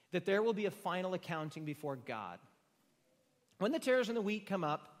 that there will be a final accounting before God. When the tares and the wheat come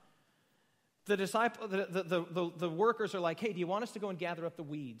up, the workers are like, hey, do you want us to go and gather up the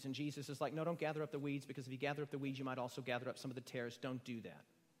weeds? And Jesus is like, no, don't gather up the weeds, because if you gather up the weeds, you might also gather up some of the tares. Don't do that.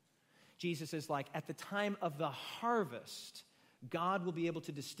 Jesus is like, at the time of the harvest, God will be able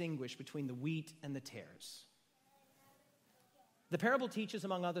to distinguish between the wheat and the tares. The parable teaches,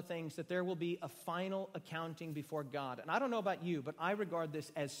 among other things, that there will be a final accounting before God. And I don't know about you, but I regard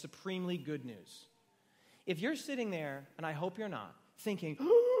this as supremely good news. If you're sitting there, and I hope you're not, thinking,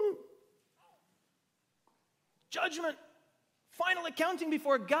 judgment, final accounting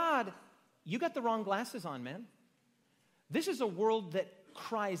before God, you got the wrong glasses on, man. This is a world that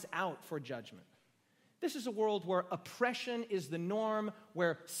cries out for judgment. This is a world where oppression is the norm,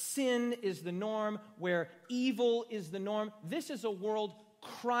 where sin is the norm, where evil is the norm. This is a world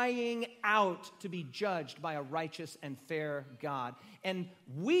crying out to be judged by a righteous and fair God. And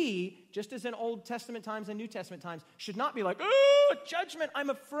we, just as in Old Testament times and New Testament times, should not be like, oh, judgment, I'm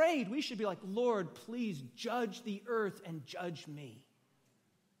afraid. We should be like, Lord, please judge the earth and judge me.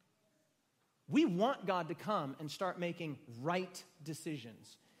 We want God to come and start making right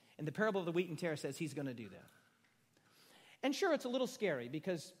decisions. And the parable of the wheat and tare says he's going to do that. And sure, it's a little scary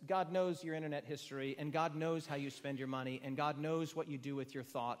because God knows your internet history, and God knows how you spend your money, and God knows what you do with your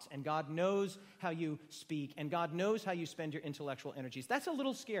thoughts, and God knows how you speak, and God knows how you spend your intellectual energies. That's a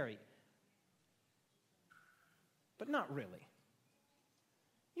little scary. But not really.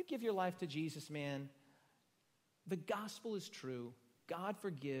 You give your life to Jesus, man. The gospel is true. God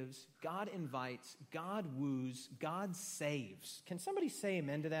forgives. God invites. God woos. God saves. Can somebody say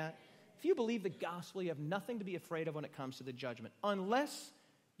amen to that? If you believe the gospel, you have nothing to be afraid of when it comes to the judgment, unless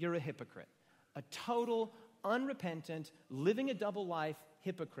you're a hypocrite, a total, unrepentant, living a double life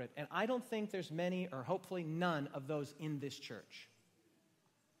hypocrite. And I don't think there's many, or hopefully none, of those in this church.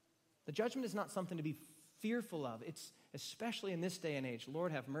 The judgment is not something to be fearful of. It's, especially in this day and age,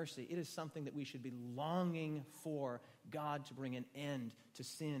 Lord have mercy, it is something that we should be longing for God to bring an end to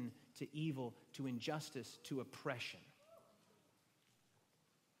sin, to evil, to injustice, to oppression.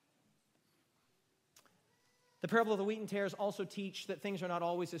 The parable of the wheat and tares also teach that things are not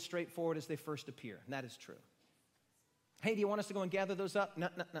always as straightforward as they first appear, and that is true. Hey, do you want us to go and gather those up? No.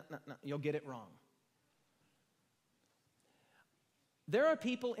 You'll get it wrong. There are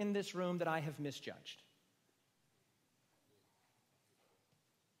people in this room that I have misjudged.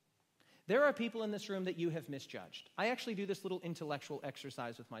 There are people in this room that you have misjudged. I actually do this little intellectual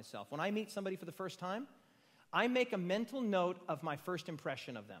exercise with myself. When I meet somebody for the first time, I make a mental note of my first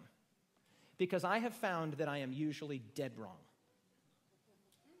impression of them, because I have found that I am usually dead wrong.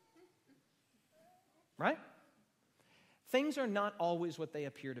 Right? Things are not always what they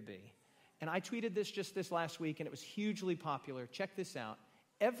appear to be. And I tweeted this just this last week, and it was hugely popular. Check this out.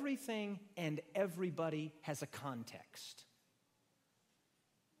 Everything and everybody has a context.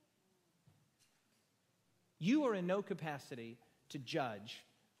 You are in no capacity to judge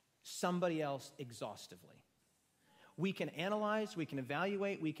somebody else exhaustively. We can analyze, we can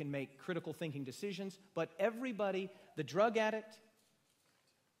evaluate, we can make critical thinking decisions, but everybody, the drug addict,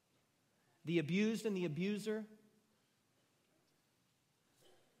 the abused and the abuser,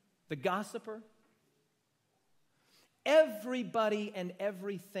 the gossiper, everybody and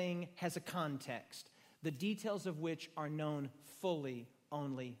everything has a context, the details of which are known fully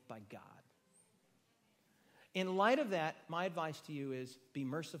only by God. In light of that, my advice to you is be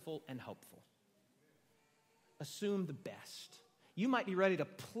merciful and hopeful. Assume the best. You might be ready to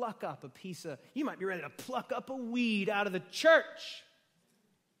pluck up a weed out of the church.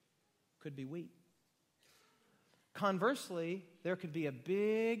 Could be wheat. Conversely, there could be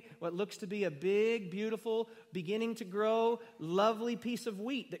what looks to be a big, beautiful, beginning to grow, lovely piece of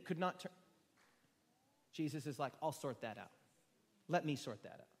wheat that could not turn. Jesus is like, I'll sort that out. Let me sort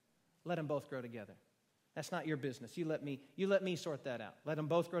that out. Let them both grow together. That's not your business. You let me sort that out. Let them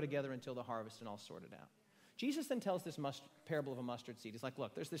both grow together until the harvest, and I'll sort it out. Jesus then tells this parable of a mustard seed. He's like,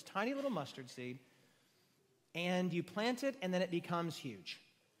 look, there's this tiny little mustard seed, and you plant it, and then it becomes huge,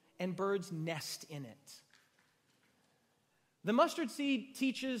 and birds nest in it. The mustard seed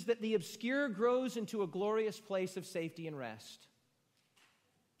teaches that the obscure grows into a glorious place of safety and rest.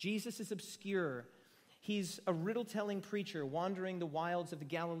 Jesus is obscure. He's a riddle-telling preacher wandering the wilds of the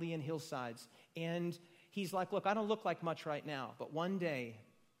Galilean hillsides, and he's like, look, I don't look like much right now, but one day,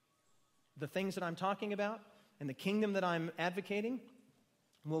 the things that I'm talking about and the kingdom that I'm advocating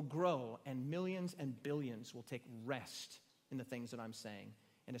will grow, and millions and billions will take rest in the things that I'm saying,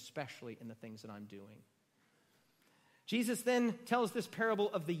 and especially in the things that I'm doing. Jesus then tells this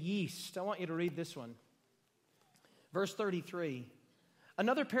parable of the yeast. I want you to read this one. Verse 33.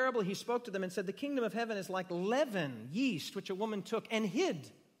 Another parable he spoke to them and said, the kingdom of heaven is like leaven, yeast, which a woman took and hid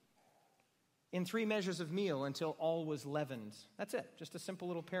in 3 measures of meal until all was leavened. That's it, just a simple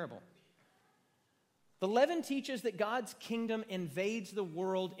little parable. The leaven teaches that God's kingdom invades the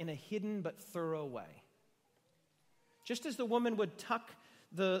world in a hidden but thorough way. Just as the woman would tuck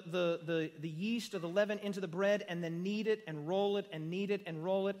the yeast or the leaven into the bread and then knead it and roll it and knead it and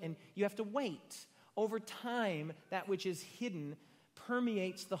roll it, and you have to wait. Over time, that which is hidden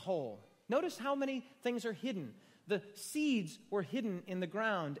permeates the whole. Notice how many things are hidden. The seeds were hidden in the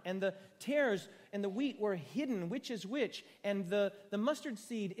ground, and the tares and the wheat were hidden, which is which, and the mustard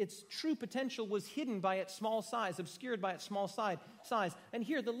seed, its true potential was hidden by its small size, obscured by its small size. And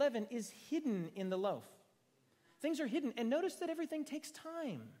here, the leaven is hidden in the loaf. Things are hidden, and notice that everything takes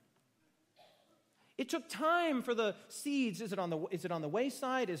time. It took time for the seeds. Is it on the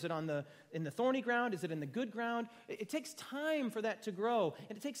wayside? Is it in the thorny ground? Is it in the good ground? It takes time for that to grow,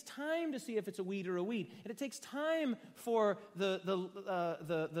 and it takes time to see if it's a weed or a weed. And it takes time for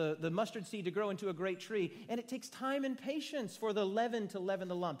the mustard seed to grow into a great tree, and it takes time and patience for the leaven to leaven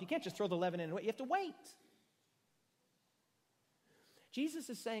the lump. You can't just throw the leaven in and wait. You have to wait. Jesus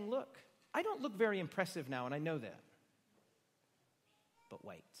is saying, look, I don't look very impressive now, and I know that. But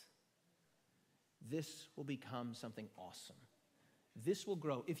wait. This will become something awesome. This will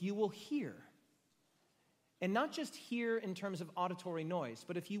grow. If you will hear, and not just hear in terms of auditory noise,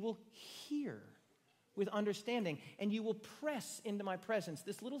 but if you will hear with understanding, and you will press into my presence,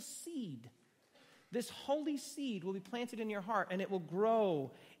 this little seed, this holy seed will be planted in your heart, and it will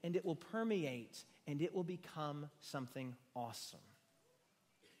grow, and it will permeate, and it will become something awesome.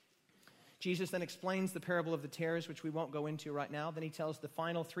 Jesus then explains the parable of the tares, which we won't go into right now. Then he tells the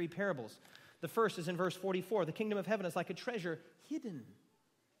final three parables. The first is in verse 44. The kingdom of heaven is like a treasure hidden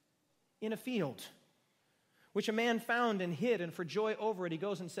in a field, which a man found and hid, and for joy over it, he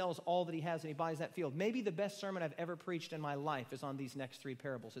goes and sells all that he has and he buys that field. Maybe the best sermon I've ever preached in my life is on these next three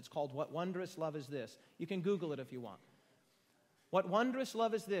parables. It's called What Wondrous Love Is This? You can Google it if you want. What Wondrous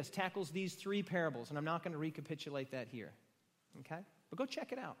Love Is This tackles these three parables, and I'm not going to recapitulate that here. Okay? But go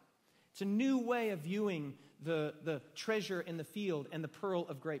check it out. It's a new way of viewing the treasure in the field and the pearl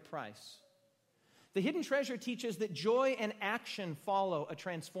of great price. The hidden treasure teaches that joy and action follow a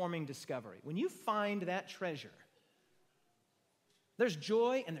transforming discovery. When you find that treasure, there's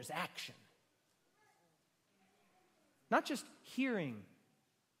joy and there's action. Not just hearing,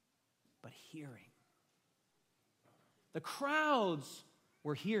 but hearing. The crowds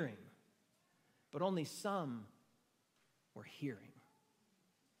were hearing, but only some were hearing.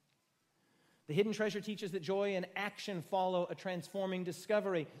 The hidden treasure teaches that joy and action follow a transforming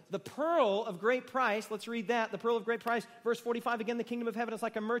discovery. The pearl of great price, let's read that. The pearl of great price, verse 45, again, the kingdom of heaven is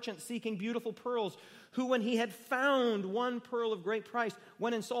like a merchant seeking beautiful pearls, who when he had found one pearl of great price,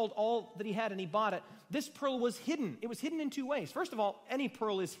 went and sold all that he had and he bought it. This pearl was hidden. It was hidden in two ways. First of all, any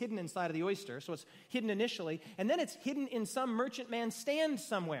pearl is hidden inside of the oyster, so it's hidden initially, and then it's hidden in some merchant man's stand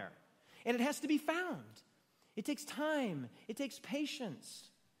somewhere, and it has to be found. It takes time. It takes patience.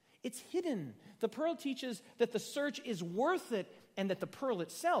 It's hidden. The pearl teaches that the search is worth it and that the pearl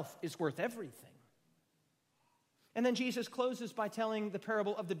itself is worth everything. And then Jesus closes by telling the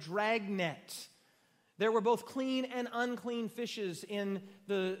parable of the dragnet. There were both clean and unclean fishes in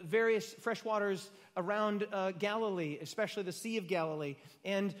the various freshwaters around Galilee, especially the Sea of Galilee.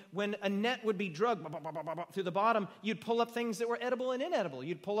 And when a net would be dragged through the bottom, you'd pull up things that were edible and inedible.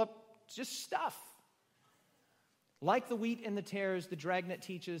 You'd pull up just stuff. Like the wheat and the tares, the dragnet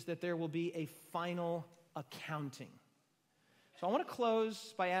teaches that there will be a final accounting. So I want to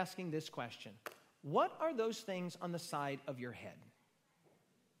close by asking this question. What are those things on the side of your head?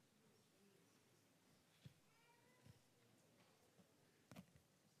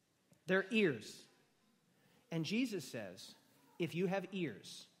 They're ears. And Jesus says, if you have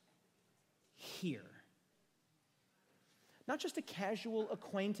ears, hear. Not just a casual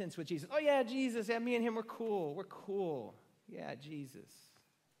acquaintance with Jesus. Oh, yeah, Jesus. Yeah, me and him, we're cool. We're cool. Yeah, Jesus.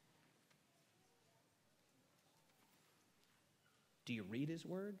 Do you read his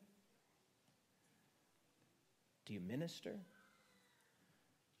word? Do you minister?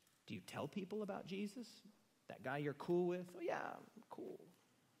 Do you tell people about Jesus? That guy you're cool with? Oh, yeah, I'm cool.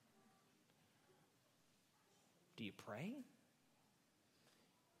 Do you pray?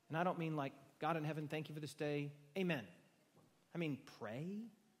 And I don't mean like, God in heaven, thank you for this day. Amen. I mean, pray.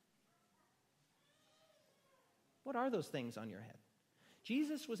 What are those things on your head?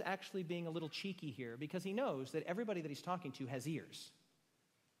 Jesus was actually being a little cheeky here because he knows that everybody that he's talking to has ears.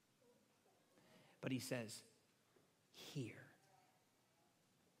 But he says, hear.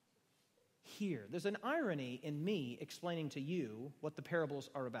 Hear. There's an irony in me explaining to you what the parables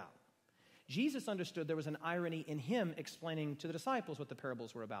are about. Jesus understood there was an irony in him explaining to the disciples what the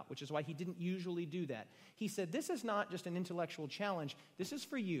parables were about, which is why he didn't usually do that. He said, this is not just an intellectual challenge. This is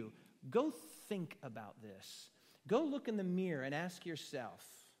for you. Go think about this. Go look in the mirror and ask yourself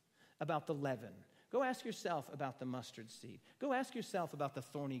about the leaven. Go ask yourself about the mustard seed. Go ask yourself about the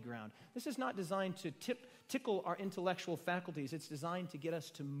thorny ground. This is not designed to tickle our intellectual faculties. It's designed to get us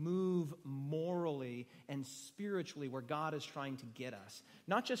to move morally and spiritually where God is trying to get us.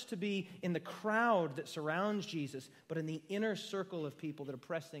 Not just to be in the crowd that surrounds Jesus, but in the inner circle of people that are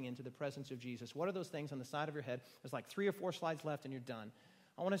pressing into the presence of Jesus. What are those things on the side of your head? There's like 3 or 4 slides left and you're done.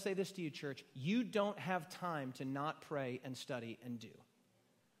 I want to say this to you, church. You don't have time to not pray and study and do.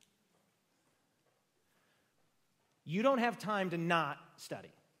 You don't have time to not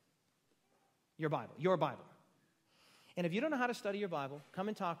study. Your Bible. Your Bible. And if you don't know how to study your Bible, come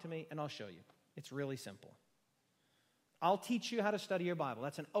and talk to me and I'll show you. It's really simple. I'll teach you how to study your Bible.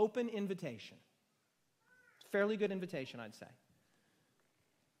 That's an open invitation. Fairly good invitation, I'd say.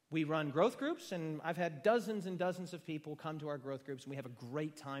 We run growth groups, and I've had dozens and dozens of people come to our growth groups, and we have a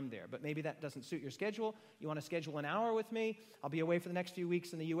great time there. But maybe that doesn't suit your schedule. You want to schedule an hour with me? I'll be away for the next few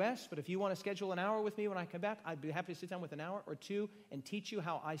weeks in the U.S., but if you want to schedule an hour with me when I come back, I'd be happy to sit down with an hour or two and teach you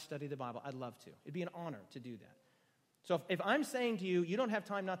how I study the Bible. I'd love to. It'd be an honor to do that. So if I'm saying to you, you don't have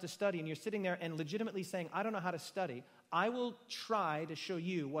time not to study, and you're sitting there and legitimately saying, I don't know how to study, I will try to show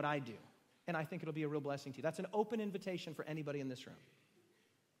you what I do. And I think it'll be a real blessing to you. That's an open invitation for anybody in this room.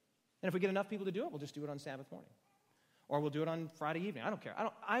 And if we get enough people to do it, we'll just do it on Sabbath morning. Or we'll do it on Friday evening. I don't care.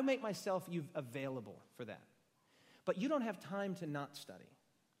 I make myself available for that. But you don't have time to not study.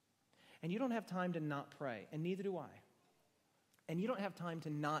 And you don't have time to not pray. And neither do I. And you don't have time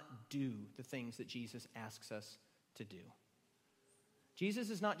to not do the things that Jesus asks us to do. Jesus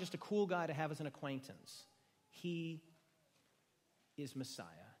is not just a cool guy to have as an acquaintance. He is Messiah.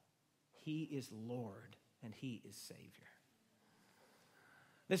 He is Lord. And He is Savior.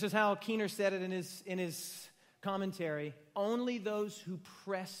 This is how Keener said it in his commentary. Only those who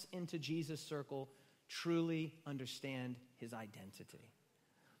press into Jesus' circle truly understand His identity.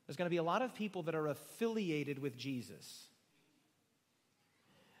 There's going to be a lot of people that are affiliated with Jesus.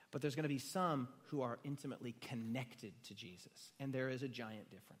 But there's going to be some who are intimately connected to Jesus. And there is a giant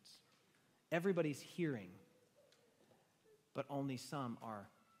difference. Everybody's hearing, but only some are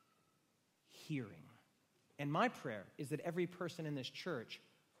hearing. And my prayer is that every person in this church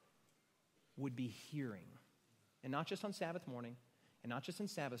would be hearing. And not just on Sabbath morning, and not just in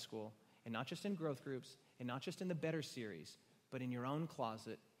Sabbath school, and not just in growth groups, and not just in the Better series, but in your own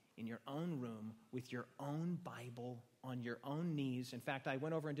closet, in your own room, with your own Bible, on your own knees. In fact, I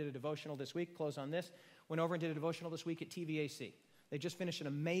went over and did a devotional this week, close on this, went over and did a devotional this week at TVAC. They just finished an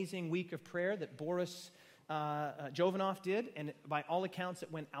amazing week of prayer that Boris Jovanov did, and by all accounts,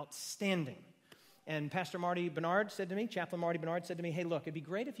 it went outstanding. And Pastor Marty Bernard said to me, Chaplain Marty Bernard said to me, hey, look, it'd be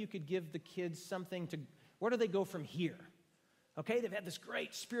great if you could give the kids something to, where do they go from here? Okay, they've had this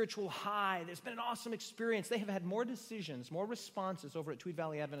great spiritual high. There's been an awesome experience. They have had more decisions, more responses over at Tweed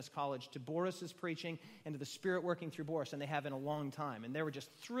Valley Adventist College to Boris's preaching and to the Spirit working through Boris than they have in a long time. And they were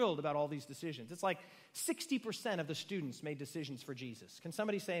just thrilled about all these decisions. It's like 60% of the students made decisions for Jesus. Can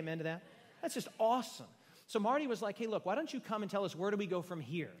somebody say amen to that? That's just awesome. So Marty was like, hey, look, why don't you come and tell us where do we go from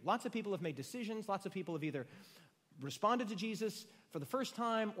here? Lots of people have made decisions. Lots of people have either responded to Jesus for the first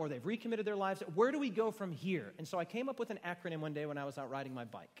time or they've recommitted their lives. Where do we go from here? And so I came up with an acronym one day when I was out riding my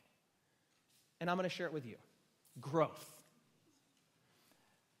bike. And I'm going to share it with you. Growth.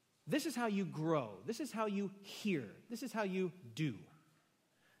 This is how you grow. This is how you hear. This is how you do.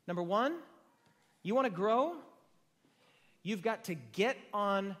 Number one, you want to grow? You've got to get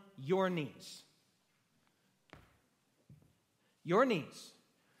on your knees. Your knees.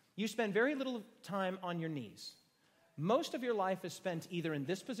 You spend very little time on your knees. Most of your life is spent either in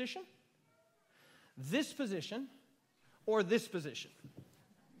this position, or this position.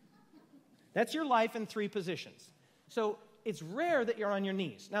 That's your life in 3 positions. So it's rare that you're on your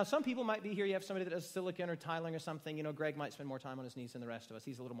knees. Now, some people might be here. You have somebody that does silicon or tiling or something. You know, Greg might spend more time on his knees than the rest of us.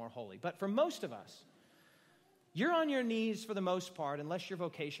 He's a little more holy. But for most of us, you're on your knees for the most part, unless your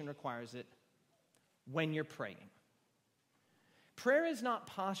vocation requires it, when you're praying. Prayer is not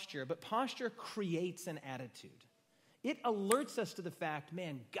posture, but posture creates an attitude. It alerts us to the fact,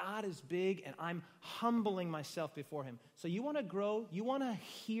 man, God is big and I'm humbling myself before Him. So you want to grow, you want to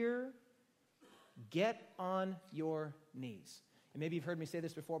hear, get on your knees. And maybe you've heard me say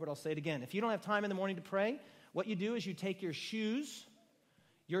this before, but I'll say it again. If you don't have time in the morning to pray, what you do is you take your shoes,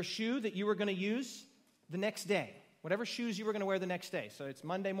 your shoe that you were going to use the next day, whatever shoes you were going to wear the next day. So it's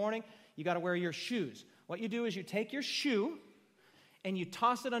Monday morning, you got to wear your shoes. What you do is you take your shoe and you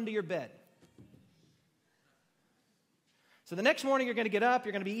toss it under your bed. So the next morning you're going to get up,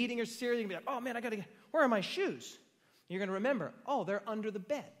 you're going to be eating your cereal, you're going to be like, oh man, where are my shoes? You're going to remember, oh, they're under the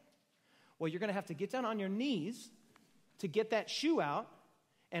bed. Well, you're going to have to get down on your knees to get that shoe out,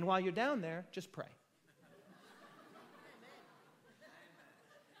 and while you're down there, just pray.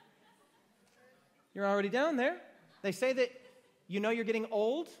 You're already down there. They say that you know you're getting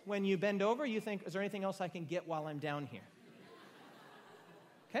old when you bend over. You think, is there anything else I can get while I'm down here?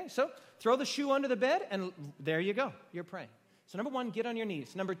 Okay, so throw the shoe under the bed, and there you go. You're praying. So number 1, get on your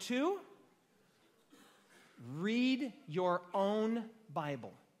knees. Number 2, read your own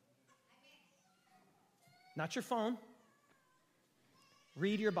Bible. Not your phone.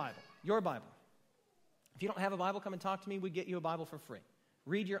 Read your Bible. Your Bible. If you don't have a Bible, come and talk to me. We get you a Bible for free.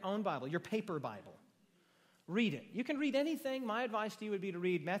 Read your own Bible, your paper Bible. Read it. You can read anything. My advice to you would be to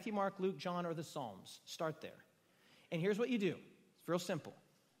read Matthew, Mark, Luke, John, or the Psalms. Start there. And here's what you do. It's real simple.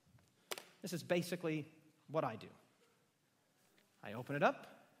 This is basically what I do. I open it up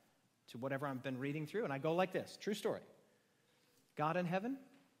to whatever I've been reading through, and I go like this. True story. God in heaven,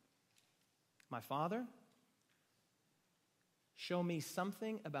 my Father, show me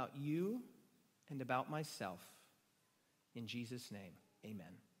something about you and about myself. In Jesus' name,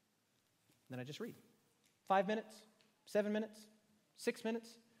 amen. Then I just read. 5 minutes, 7 minutes, 6 minutes,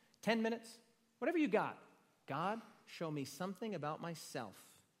 10 minutes, whatever you got. God, show me something about myself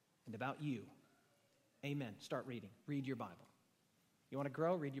and about you. Amen. Start reading. Read your Bible. You want to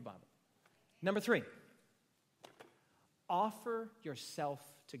grow? Read your Bible. Number 3, offer yourself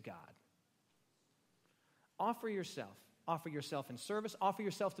to God. Offer yourself. Offer yourself in service. Offer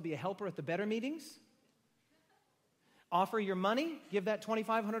yourself to be a helper at the Better meetings. Offer your money. Give that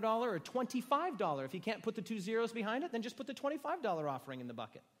 $2,500 or $25. If you can't put the 2 zeros behind it, then just put the $25 offering in the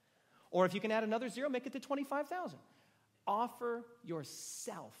bucket. Or if you can add another zero, make it to $25,000. Offer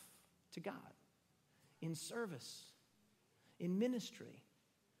yourself to God in service, in ministry,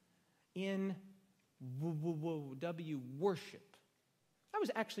 in worship. I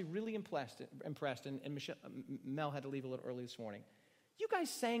was actually really impressed, and Mel had to leave a little early this morning. You guys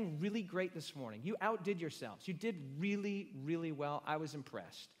sang really great this morning. You outdid yourselves. You did really, really well. I was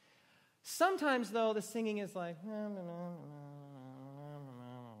impressed. Sometimes, though, the singing is like,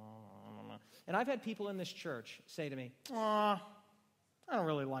 and I've had people in this church say to me, I don't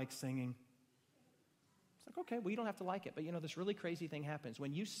really like singing. It's like, okay, well, you don't have to like it. But you know, this really crazy thing happens.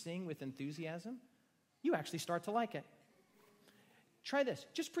 When you sing with enthusiasm, you actually start to like it. Try this.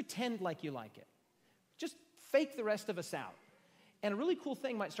 Just pretend like you like it. Just fake the rest of us out. And a really cool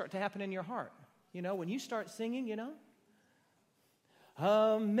thing might start to happen in your heart. You know, when you start singing, you know,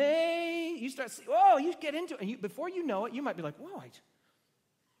 you start, you get into it. And before you know it, you might be like, whoa,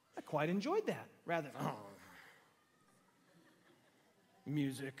 I quite enjoyed that. Rather than,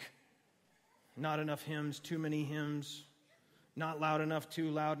 music, not enough hymns, too many hymns, not loud enough,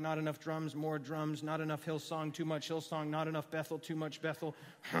 too loud, not enough drums, more drums, not enough Hillsong, too much Hillsong, not enough Bethel, too much Bethel.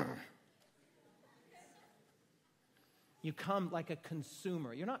 You come like a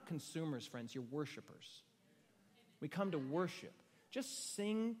consumer. You're not consumers, friends. You're worshipers. We come to worship. Just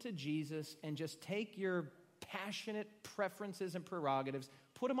sing to Jesus and just take your passionate preferences and prerogatives,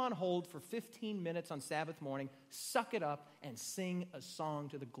 put them on hold for 15 minutes on Sabbath morning, suck it up, and sing a song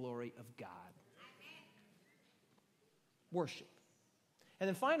to the glory of God. Worship. And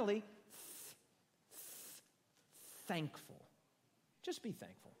then finally, thankful. Just be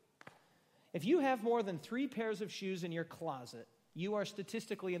thankful. If you have more than 3 pairs of shoes in your closet, you are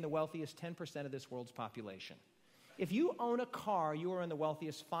statistically in the wealthiest 10% of this world's population. If you own a car, you are in the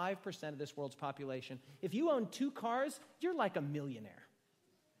wealthiest 5% of this world's population. If you own 2 cars, you're like a millionaire.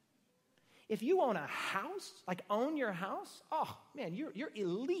 If you own a house, like own your house, oh man, you're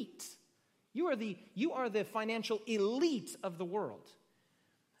elite. You are the financial elite of the world.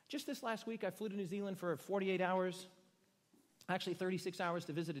 Just this last week, I flew to New Zealand for 48 hours. Actually 36 hours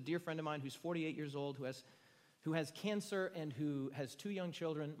to visit a dear friend of mine who's 48 years old, who has cancer and who has 2 young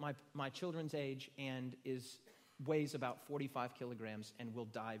children, my children's age, and weighs about 45 kilograms and will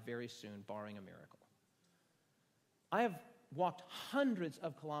die very soon, barring a miracle. I have walked hundreds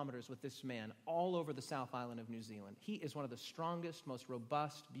of kilometers with this man all over the South Island of New Zealand. He is one of the strongest, most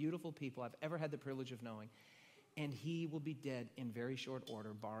robust, beautiful people I've ever had the privilege of knowing. And he will be dead in very short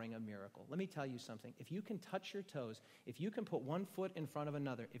order, barring a miracle. Let me tell you something. If you can touch your toes, if you can put one foot in front of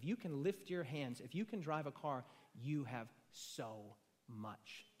another, if you can lift your hands, if you can drive a car, you have so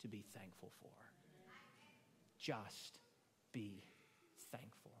much to be thankful for. Just be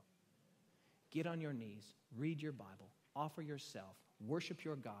thankful. Get on your knees, read your Bible, offer yourself, worship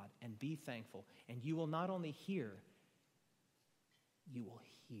your God, and be thankful. And you will not only hear, you will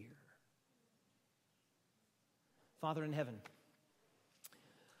hear. Father in heaven,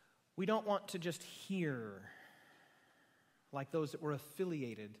 we don't want to just hear like those that were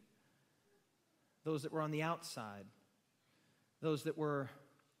affiliated, those that were on the outside, those that were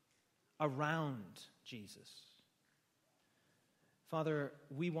around Jesus. Father,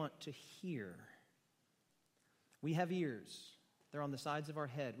 we want to hear. We have ears. They're on the sides of our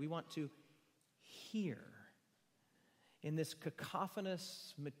head. We want to hear. In this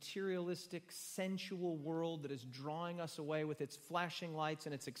cacophonous, materialistic, sensual world that is drawing us away with its flashing lights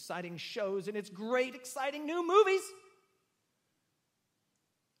and its exciting shows and its great, exciting new movies.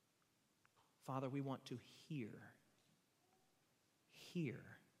 Father, we want to hear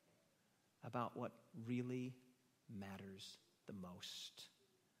about what really matters the most.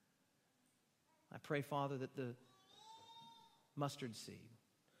 I pray, Father, that the mustard seed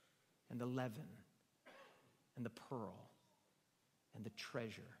and the leaven and the pearl and the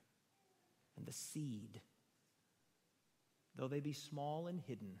treasure and the seed, though they be small and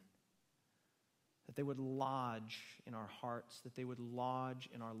hidden, that they would lodge in our hearts, that they would lodge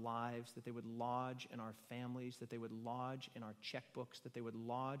in our lives, that they would lodge in our families, that they would lodge in our checkbooks, that they would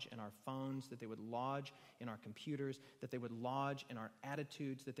lodge in our phones, that they would lodge in our computers, that they would lodge in our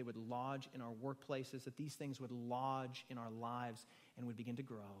attitudes, that they would lodge in our workplaces, that these things would lodge in our lives and would begin to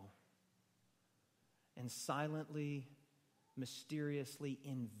grow and silently, mysteriously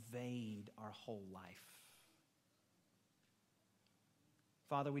invade our whole life.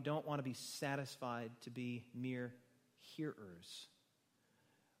 Father, we don't want to be satisfied to be mere hearers.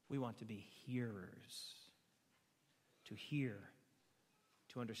 We want to be hearers. To hear,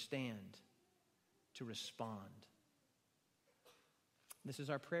 to understand, to respond. This is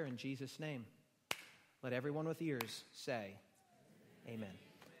our prayer in Jesus' name. Let everyone with ears say, amen.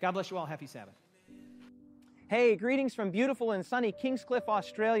 God bless you all. Happy Sabbath. Hey, greetings from beautiful and sunny Kingscliff,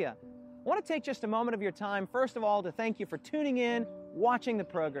 Australia. I want to take just a moment of your time, first of all, to thank you for tuning in, watching the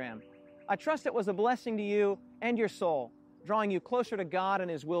program. I trust it was a blessing to you and your soul, drawing you closer to God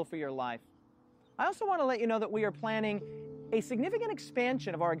and His will for your life. I also want to let you know that we are planning a significant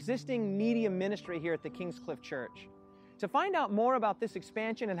expansion of our existing media ministry here at the Kingscliff Church. To find out more about this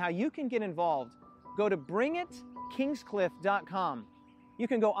expansion and how you can get involved, go to bringitkingscliff.com. You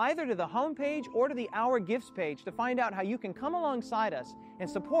can go either to the homepage or to the Our Gifts page to find out how you can come alongside us and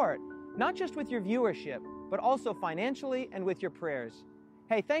support, not just with your viewership, but also financially and with your prayers.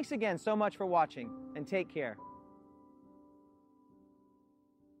 Hey, thanks again so much for watching, and take care.